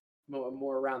defender,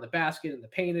 more around the basket in the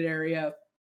painted area.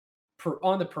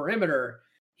 On the perimeter,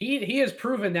 he has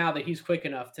proven now that he's quick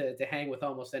enough to hang with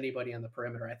almost anybody on the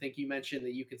perimeter. I think you mentioned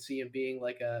that you could see him being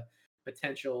like a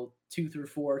potential 2-4,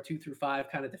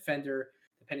 2-5 kind of defender,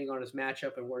 depending on his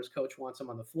matchup and where his coach wants him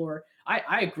on the floor.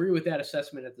 I agree with that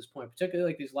assessment at this point,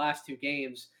 particularly like these last two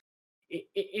games.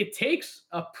 It takes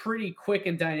a pretty quick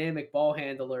and dynamic ball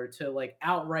handler to like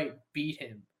outright beat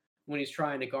him when he's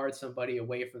trying to guard somebody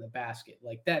away from the basket.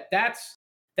 Like that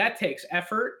takes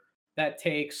effort. That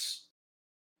takes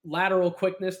lateral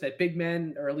quickness that big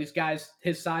men, or at least guys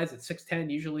his size at 6'10",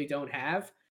 usually don't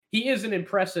have. He is an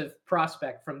impressive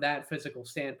prospect from that physical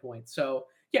standpoint. So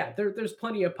yeah, there's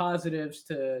plenty of positives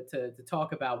to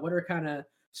talk about. What are kind of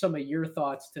some of your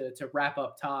thoughts to wrap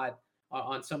up Todd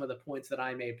on some of the points that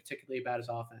I made, particularly about his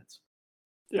offense?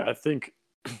 Yeah, I think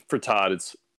for Todd,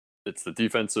 it's the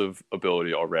defensive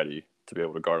ability already to be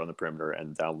able to guard on the perimeter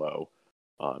and down low.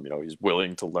 He's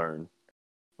willing to learn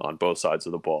on both sides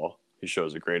of the ball. He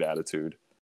shows a great attitude,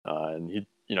 and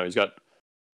he's got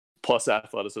plus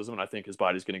athleticism, and I think his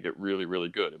body's going to get really, really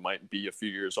good. It might be a few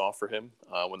years off for him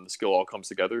when the skill all comes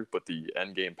together, but the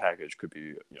end game package could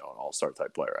be an all-star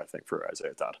type player, I think, for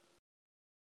Isaiah Todd.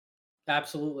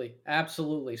 Absolutely,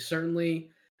 absolutely, certainly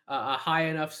a high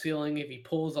enough ceiling. If he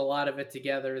pulls a lot of it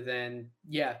together, then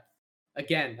yeah,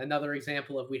 again, another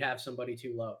example of we'd have somebody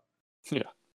too low. Yeah.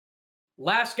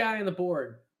 Last guy on the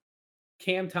board,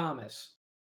 Cam Thomas,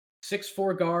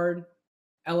 6'4" guard,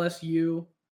 LSU,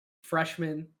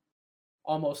 freshman,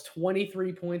 almost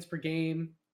 23 points per game,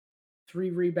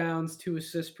 3 rebounds, 2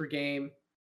 assists per game.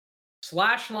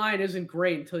 Slash line isn't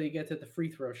great until you get to the free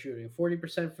throw shooting.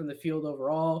 40% from the field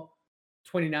overall,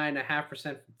 29.5%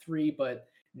 from three, but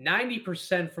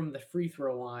 90% from the free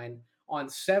throw line on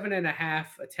 7.5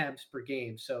 attempts per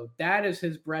game. So that is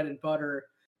his bread and butter.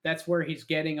 That's where he's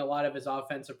getting a lot of his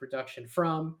offensive production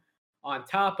from. On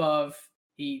top of,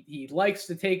 he likes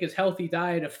to take his healthy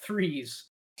diet of threes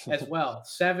as well.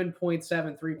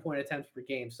 7.7 3-point attempts per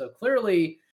game. So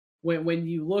clearly, when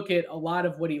you look at a lot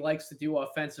of what he likes to do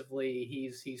offensively,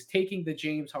 he's taking the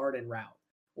James Harden route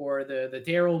or the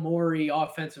Daryl Morey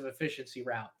offensive efficiency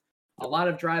route, A lot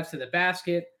of drives to the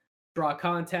basket, draw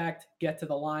contact, get to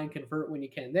the line, convert when you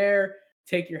can there,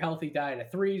 take your healthy diet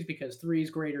of threes because three is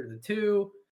greater than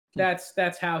two.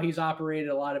 That's how he's operated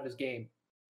a lot of his game.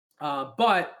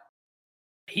 But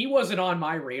he wasn't on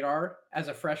my radar as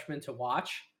a freshman to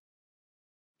watch.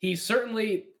 He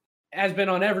certainly has been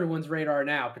on everyone's radar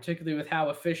now, particularly with how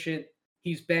efficient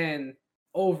he's been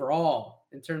overall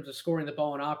in terms of scoring the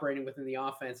ball and operating within the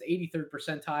offense. 83rd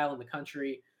percentile in the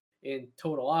country in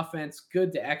total offense,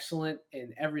 good to excellent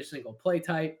in every single play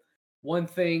type. One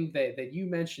thing that you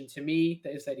mentioned to me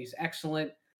is that he's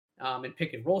excellent in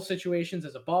pick and roll situations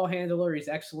as a ball handler. He's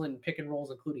excellent in pick and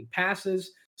rolls, including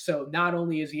passes. So not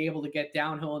only is he able to get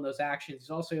downhill in those actions, he's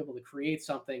also able to create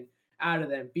something out of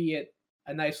them, be it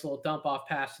a nice little dump off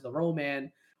pass to the roll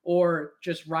man or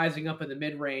just rising up in the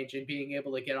mid range and being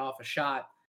able to get off a shot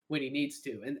when he needs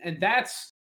to. And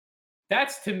that's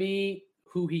to me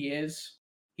who he is.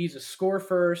 He's a score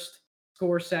first,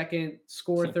 score second,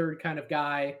 score third kind of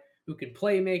guy who can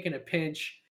play make in a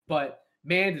pinch, but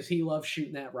man, does he love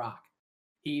shooting that rock.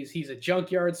 He's a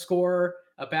junkyard scorer,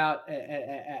 about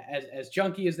as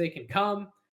junky as they can come.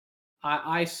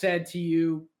 I said to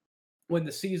you when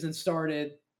the season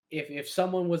started, if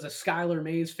someone was a Skylar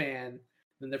Mays fan,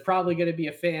 then they're probably going to be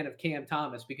a fan of Cam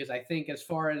Thomas, because I think as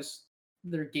far as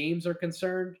their games are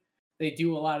concerned, they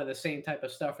do a lot of the same type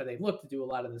of stuff, or they look to do a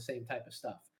lot of the same type of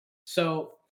stuff.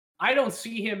 So I don't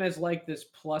see him as like this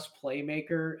plus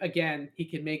playmaker. Again, he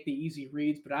can make the easy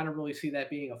reads, but I don't really see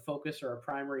that being a focus or a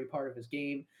primary part of his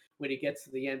game when he gets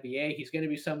to the NBA. He's going to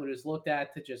be someone who's looked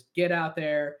at to just get out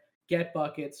there, get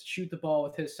buckets, shoot the ball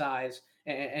with his size,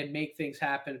 and make things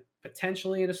happen,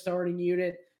 potentially in a starting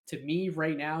unit. To me,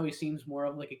 right now, he seems more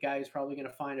of like a guy who's probably going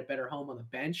to find a better home on the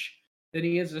bench than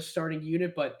he is a starting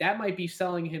unit, but that might be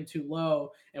selling him too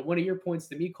low. And one of your points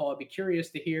to me, Cole, I'd be curious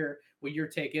to hear what your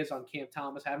take is on Cam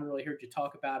Thomas. I haven't really heard you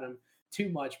talk about him too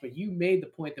much, but you made the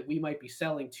point that we might be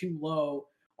selling too low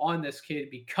on this kid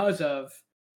because of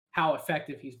how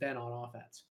effective he's been on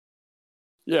offense.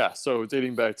 Yeah, so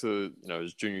dating back to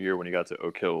his junior year when he got to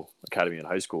Oak Hill Academy in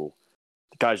high school,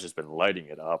 the guy's just been lighting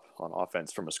it up on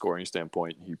offense from a scoring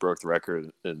standpoint. He broke the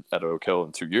record at Oak Hill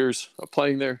in 2 years of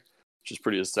playing there, which is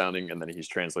pretty astounding. And then he's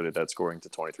translated that scoring to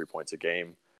 23 points a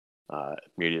game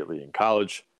immediately in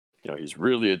college. He's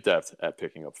really adept at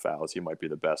picking up fouls. He might be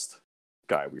the best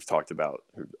guy we've talked about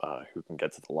who can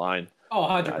get to the line. Oh,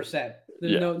 100%.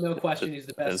 There's no question he's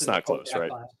the best. And it's not close, right?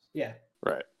 Class. Yeah.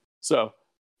 Right. So,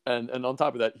 and on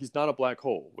top of that, he's not a black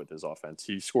hole with his offense.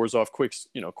 He scores off quick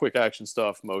action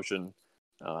stuff, motion,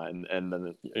 and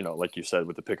then like you said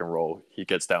with the pick and roll, he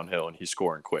gets downhill and he's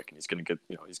scoring quick, and he's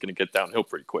gonna get downhill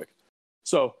pretty quick.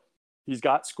 So he's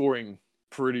got scoring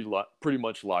pretty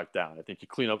much locked down. I think you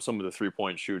clean up some of the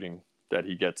 3-point shooting that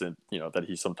he gets in, that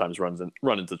he sometimes run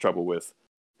into trouble with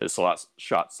his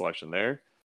shot selection there.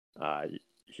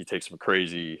 He takes some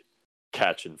crazy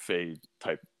catch and fade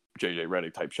type JJ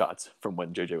Redick type shots from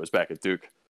when JJ was back at Duke.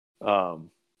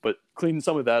 But cleaning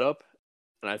some of that up,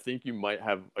 and I think you might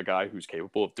have a guy who's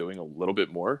capable of doing a little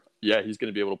bit more. Yeah, he's going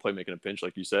to be able to play making a pinch,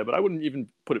 like you said, but I wouldn't even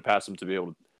put it past him to be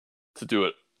able to do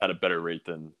it at a better rate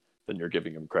than you're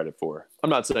giving him credit for. I'm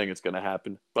not saying it's going to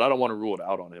happen, but I don't want to rule it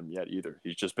out on him yet either.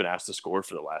 He's just been asked to score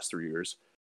for the last 3 years,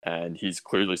 and he's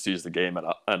clearly sees the game at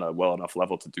a well enough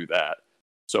level to do that.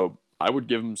 So I would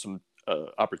give him some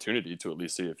opportunity to at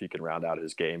least see if he can round out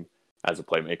his game as a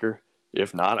playmaker.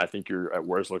 If not, I think you're at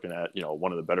worst looking at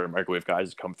one of the better microwave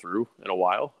guys to come through in a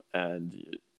while,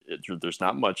 and there's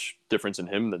not much difference in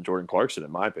him than Jordan Clarkson,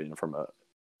 in my opinion, from a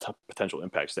potential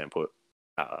impact standpoint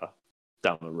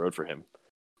down the road for him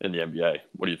in the NBA.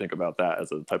 What do you think about that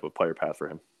as a type of player path for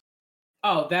him?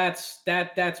 Oh, that's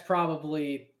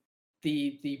probably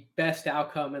the best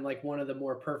outcome and like one of the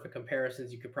more perfect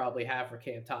comparisons you could probably have for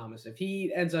Cam Thomas. If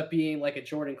he ends up being like a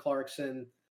Jordan Clarkson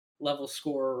level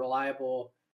scorer,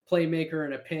 reliable playmaker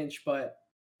in a pinch, but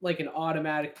like an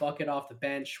automatic bucket off the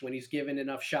bench when he's given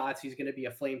enough shots, he's going to be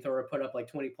a flamethrower, put up like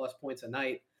 20 plus points a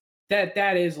night.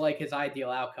 That is like his ideal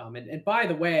outcome. And by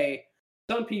the way,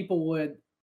 some people would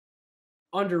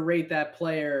underrate that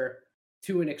player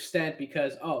to an extent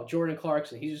because, Jordan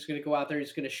Clarkson, he's just going to go out there,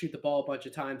 he's going to shoot the ball a bunch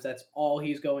of times. That's all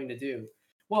he's going to do.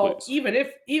 Well, Please. even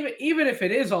if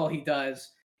it is all he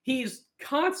does, he's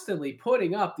constantly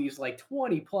putting up these like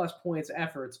 20 plus points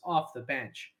efforts off the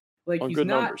bench. Like on good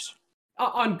numbers.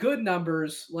 On good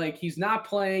numbers, like he's not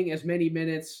playing as many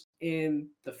minutes in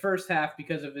the first half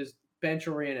because of his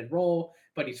bench-oriented role,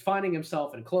 but he's finding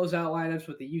himself in closeout lineups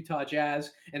with the Utah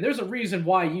Jazz. And there's a reason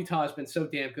why Utah has been so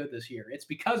damn good this year. It's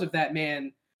because of that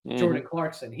man, Jordan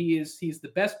Clarkson. He's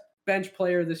the best bench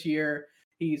player this year.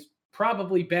 He's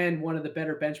probably been one of the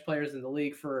better bench players in the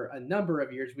league for a number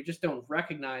of years. We just don't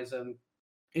recognize him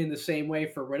in the same way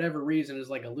for whatever reason as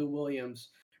like a Lou Williams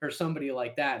or somebody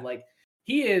like that. Like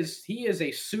he is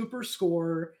a super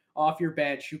scorer off your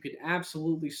bench who could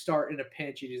absolutely start in a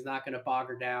pinch and he's not going to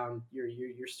bogger down your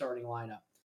starting lineup.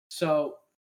 So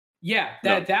yeah,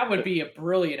 that would be a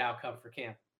brilliant outcome for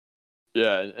Cam.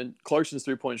 Yeah, and Clarkson's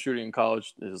 3-point shooting in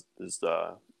college is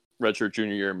redshirt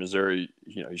junior year in Missouri.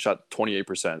 You know, he shot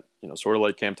 28%. You know, sort of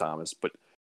like Cam Thomas, but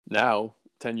now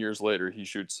 10 years later he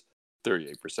shoots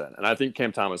 38%. And I think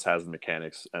Cam Thomas has the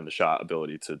mechanics and the shot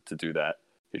ability to do that.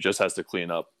 He just has to clean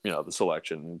up, you know, the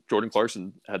selection. Jordan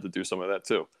Clarkson had to do some of that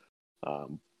too.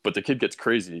 But the kid gets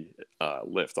crazy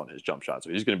lift on his jump shot, so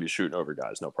he's going to be shooting over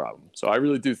guys, no problem. So I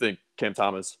really do think Cam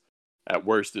Thomas, at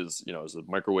worst, is a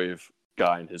microwave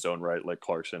guy in his own right, like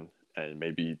Clarkson, and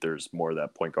maybe there's more of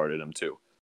that point guard in him too,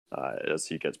 as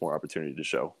he gets more opportunity to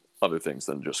show other things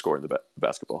than just scoring the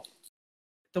basketball.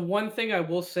 The one thing I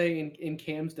will say in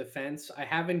Cam's defense, I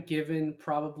haven't given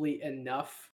probably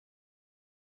enough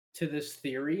to this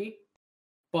theory,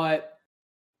 but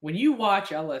when you watch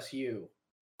LSU,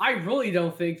 I really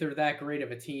don't think they're that great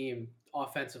of a team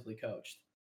offensively coached.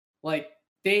 Like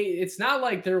it's not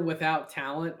like they're without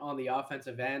talent on the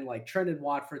offensive end. Like Trendon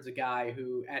Watford's a guy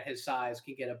who at his size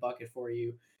can get a bucket for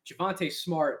you. Javonte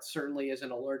Smart certainly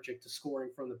isn't allergic to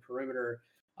scoring from the perimeter,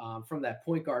 from that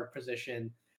point guard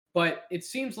position. But it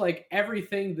seems like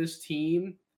everything this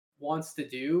team wants to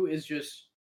do is just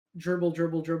dribble,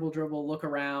 look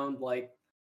around like,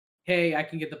 hey, I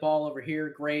can get the ball over here.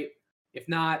 Great. If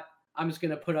not, I'm just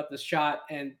going to put up this shot.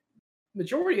 And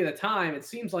majority of the time, it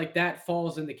seems like that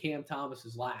falls into Cam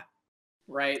Thomas's lap,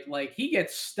 right? Like he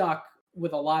gets stuck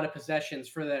with a lot of possessions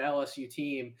for that LSU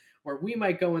team where we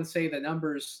might go and say the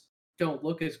numbers don't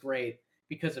look as great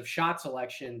because of shot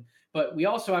selection, but we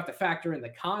also have to factor in the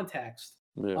context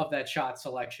of that shot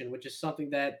selection, which is something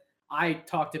that I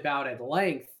talked about at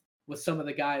length with some of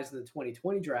the guys in the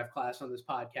 2020 draft class on this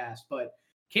podcast. But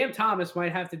Cam Thomas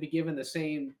might have to be given the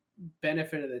same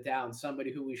benefit of the doubt,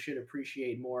 somebody who we should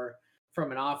appreciate more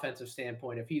from an offensive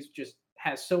standpoint. If he's just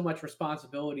has so much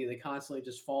responsibility that constantly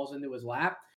just falls into his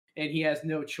lap and he has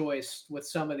no choice with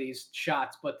some of these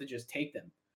shots but to just take them,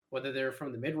 whether they're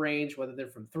from the mid-range, whether they're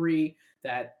from three,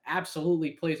 that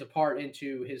absolutely plays a part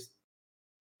into his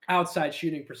outside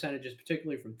shooting percentages,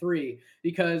 particularly from three,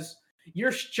 because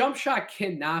your jump shot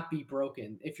cannot be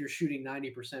broken if you're shooting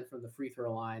 90% from the free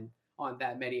throw line on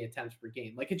that many attempts per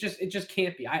game. Like it just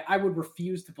can't be. I would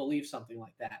refuse to believe something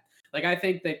like that. Like I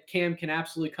think that Cam can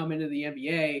absolutely come into the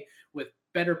NBA with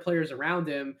better players around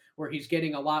him where he's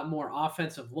getting a lot more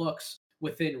offensive looks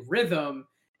within rhythm.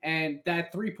 And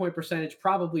that 3-point percentage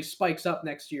probably spikes up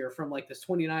next year from like this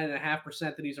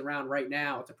 29.5% that he's around right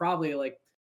now to probably like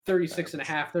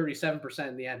 36.5%, 37%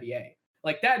 in the NBA.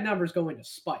 Like that number is going to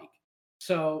spike.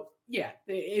 So yeah,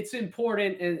 it's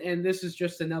important. And this is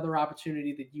just another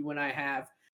opportunity that you and I have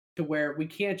to where we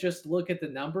can't just look at the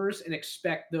numbers and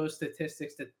expect those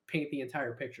statistics to paint the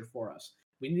entire picture for us.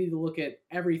 We need to look at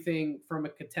everything from a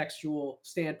contextual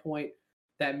standpoint.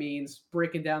 That means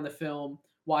breaking down the film,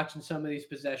 watching some of these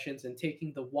possessions, and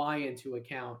taking the why into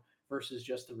account versus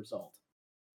just the result.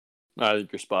 I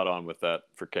think you're spot on with that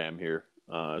for Cam here,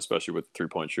 especially with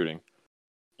 3-point shooting.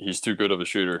 He's too good of a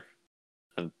shooter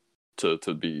and to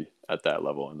be at that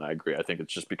level, and I agree. I think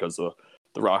it's just because the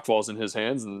rock falls in his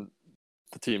hands and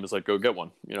the team is like, go get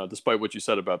one. You know, despite what you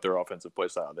said about their offensive play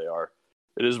style,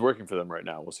 it is working for them right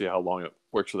now. We'll see how long it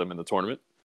works for them in the tournament.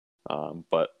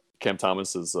 But Cam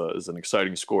Thomas is an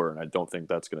exciting scorer, and I don't think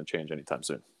that's going to change anytime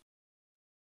soon.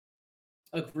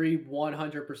 Agree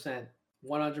 100%.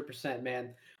 100%,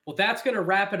 man. Well, that's going to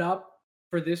wrap it up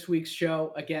for this week's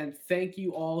show. Again, thank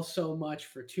you all so much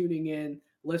for tuning in,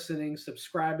 listening,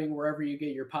 subscribing wherever you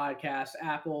get your podcasts,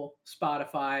 Apple,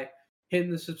 Spotify, hitting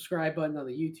the subscribe button on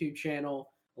the YouTube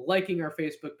channel, liking our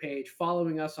Facebook page,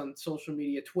 following us on social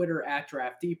media, Twitter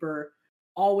 @DraftDeeper.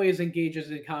 Always engages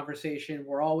in conversation.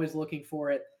 We're always looking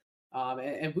for it.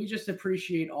 And we just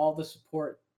appreciate all the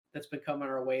support that's been coming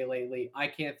our way lately. I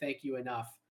can't thank you enough.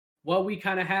 What we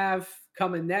kind of have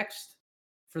coming next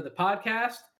for the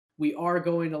podcast, we are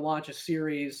going to launch a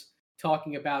series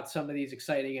talking about some of these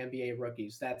exciting NBA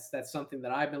rookies. That's something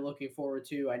that I've been looking forward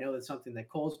to. I know that's something that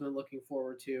Cole's been looking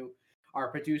forward to. Our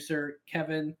producer,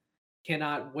 Kevin,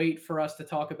 cannot wait for us to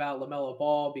talk about LaMelo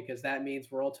Ball because that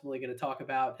means we're ultimately going to talk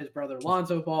about his brother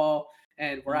Lonzo Ball,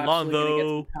 and we're absolutely going to get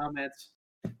some comments.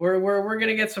 We're going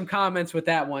to get some comments with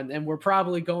that one, and we're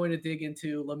probably going to dig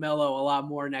into LaMelo a lot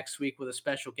more next week with a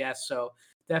special guest. So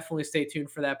definitely stay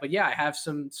tuned for that. But yeah, I have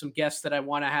some guests that I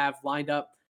want to have lined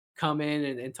up come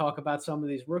in and talk about some of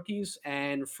these rookies.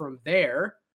 And from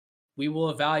there, we will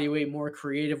evaluate more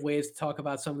creative ways to talk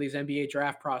about some of these NBA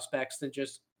draft prospects than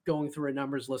just going through a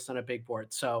numbers list on a big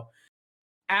board. So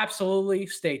absolutely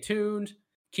stay tuned.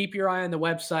 Keep your eye on the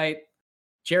website.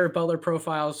 Jared Butler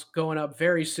profiles going up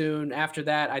very soon. After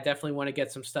that, I definitely want to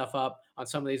get some stuff up on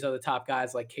some of these other top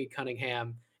guys like Cade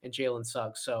Cunningham and Jalen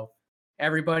Suggs. So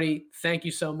everybody, thank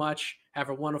you so much. Have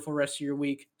a wonderful rest of your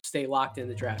week. Stay locked in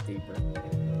the Draft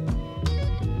Deeper.